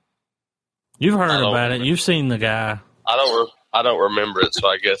 You've heard about it. You've seen the guy. I don't remember it, so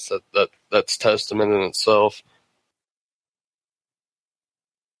I guess that's testament in itself.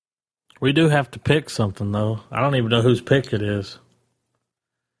 We do have to pick something, though. I don't even know whose pick it is.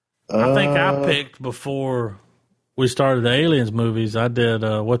 I think I picked before we started the Aliens movies. I did,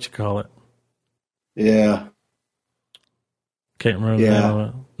 Yeah. Can't remember the name of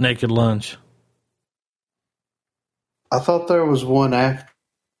it. Naked Lunch. I thought there was one after.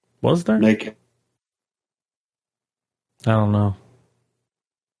 Was there? Naked. I don't know.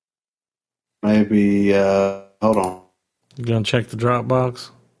 Maybe, hold on. You gonna check the Dropbox?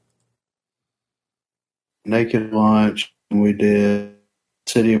 Naked Lunch. We did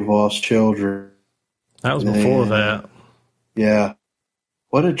City of Lost Children. That was before that. Yeah.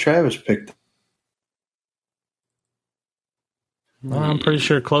 What did Travis pick? Well, I'm pretty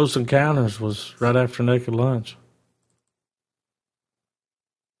sure Close Encounters was right after Naked Lunch.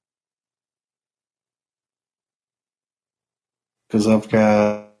 Because I've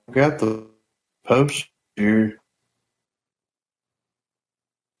got the post here.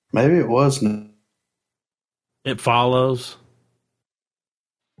 Maybe it wasn't. It Follows.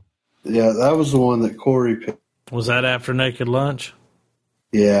 Yeah, that was the one that Corey picked. Was that after Naked Lunch?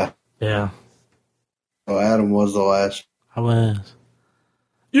 Yeah. Yeah. Oh, Adam was the last. I was.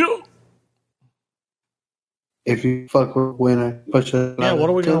 You. If you fuck with winner, push it. Yeah, what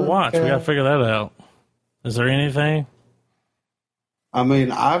are we going to watch? We got to figure that out. Is there anything? I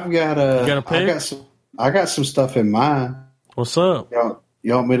mean, I've got You got a pick? I got some stuff in mind. What's up?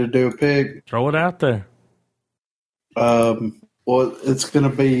 You want me to do a pick? Throw it out there. Well, it's going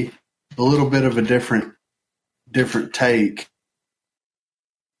to be a little bit of a different take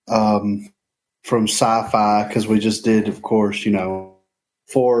from sci-fi, because we just did, of course,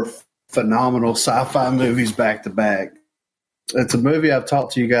 4 phenomenal sci-fi movies back to back. It's a movie I've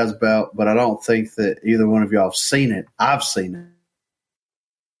talked to you guys about, but I don't think that either one of y'all have seen it. I've seen it,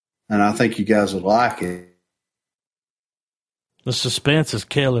 and I think you guys would like it. The suspense is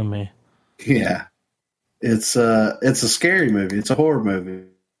killing me. Yeah. It's a scary movie. It's a horror movie.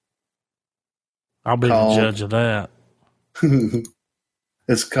 I'll be the judge of that.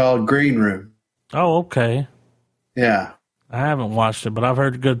 It's called Green Room. Oh, okay. Yeah. I haven't watched it, but I've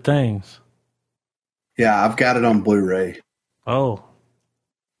heard good things. Yeah, I've got it on Blu-ray. Oh.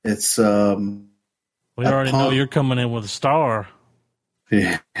 It's we already know you're coming in with a star.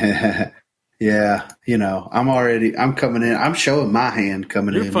 Yeah. Yeah, I'm coming in. I'm showing my hand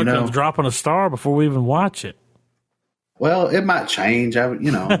coming in. You're fucking dropping a star before we even watch it. Well, it might change. It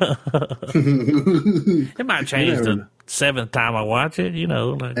might change the 7th time I watch it,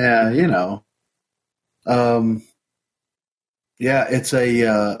 Yeah, Yeah, it's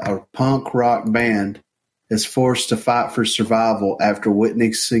a punk rock band is forced to fight for survival after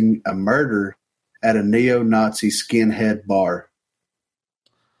witnessing a murder at a neo-Nazi skinhead bar.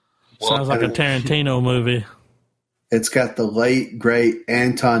 Sounds like a Tarantino movie. It's got the late, great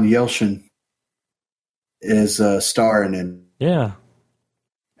Anton Yelchin is starring in. Yeah.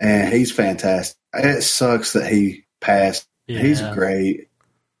 And he's fantastic. It sucks that he passed. Yeah. He's great.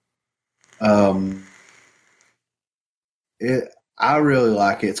 I really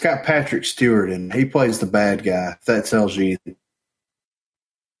like it. It's got Patrick Stewart in it. He plays the bad guy, if that tells you anything.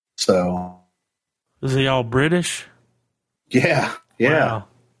 So. Is he all British? Yeah. Wow.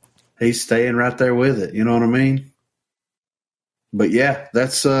 He's staying right there with it. You know what I mean? But yeah,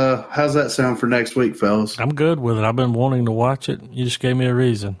 that's how's that sound for next week, fellas? I'm good with it. I've been wanting to watch it. You just gave me a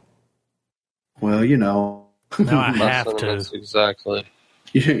reason. Well, you know. Now I My have to. sentiments exactly.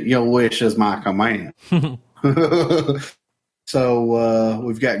 Your wish is my command. So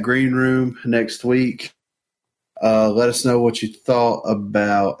we've got Green Room next week. Let us know what you thought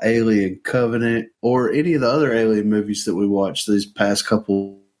about Alien Covenant or any of the other Alien movies that we watched these past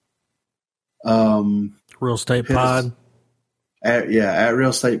couple. Real Estate Pod. At Real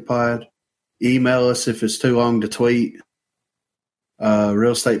Estate Pod. Email us if it's too long to tweet.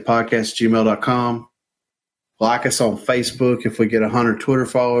 RealEstatePodcast@gmail.com. Like us on Facebook. If we get 100 Twitter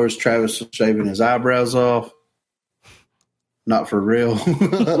followers, Travis is shaving his eyebrows off. Not for real. No,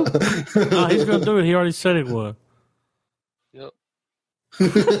 he's going to do it. He already said it would. Yep.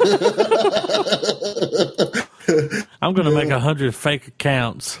 I'm going to make 100 fake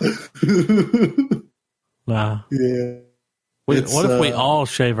accounts. Nah. Yeah. What if we all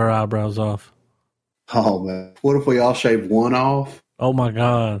shave our eyebrows off? Oh, man. What if we all shave one off? Oh, my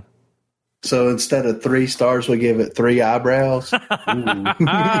God. So instead of 3 stars, we give it 3 eyebrows? How's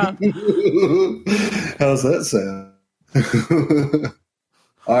that sound?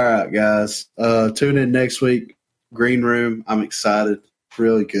 All right, guys. Tune in next week. Green Room. I'm excited.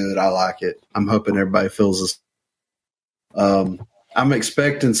 Really good. I like it. I'm hoping everybody feels this. I'm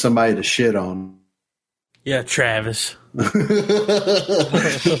expecting somebody to shit on. Yeah, Travis.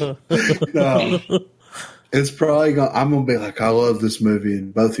 No. It's probably going to, I'm going to be like, I love this movie.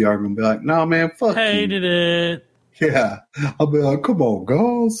 And both of y'all are going to be like, no, man, fuck Hated it. Yeah. I'll be like, come on,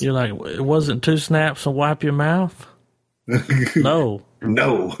 guys. You're like, it wasn't 2 snaps and wipe your mouth? No.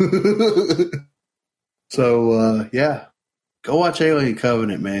 No. So, yeah. Go watch Alien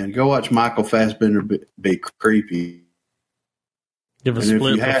Covenant, man. Go watch Michael Fassbender be creepy. Give a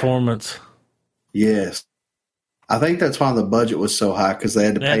split performance. Yes. I think that's why the budget was so high, because they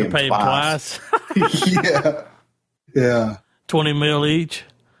had to pay him twice. Yeah. Yeah. 20 mil each.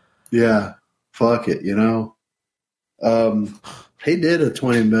 Yeah. Fuck it, you know. He did a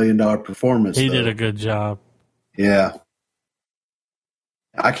 $20 million performance. He did a good job. Yeah.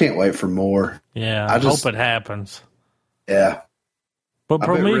 I can't wait for more. Yeah. I hope it happens. Yeah. But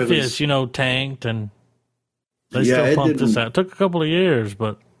Prometheus, tanked, and they still pumped this out. It took a couple of years,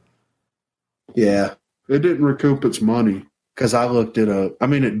 but. Yeah. It didn't recoup its money, because I looked it up. I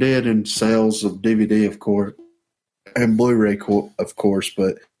mean, it did in sales of DVD, of course, and Blu-ray, of course,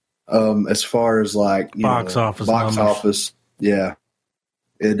 but as far as like box office, yeah,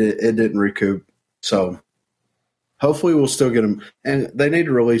 it didn't recoup. So hopefully we'll still get them, and they need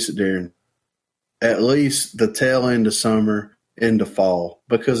to release it during at least the tail end of summer into fall,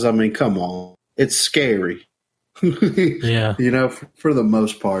 because I mean, come on, it's scary. Yeah, for the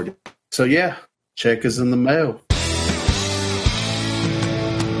most part. So yeah. Check is in the mail.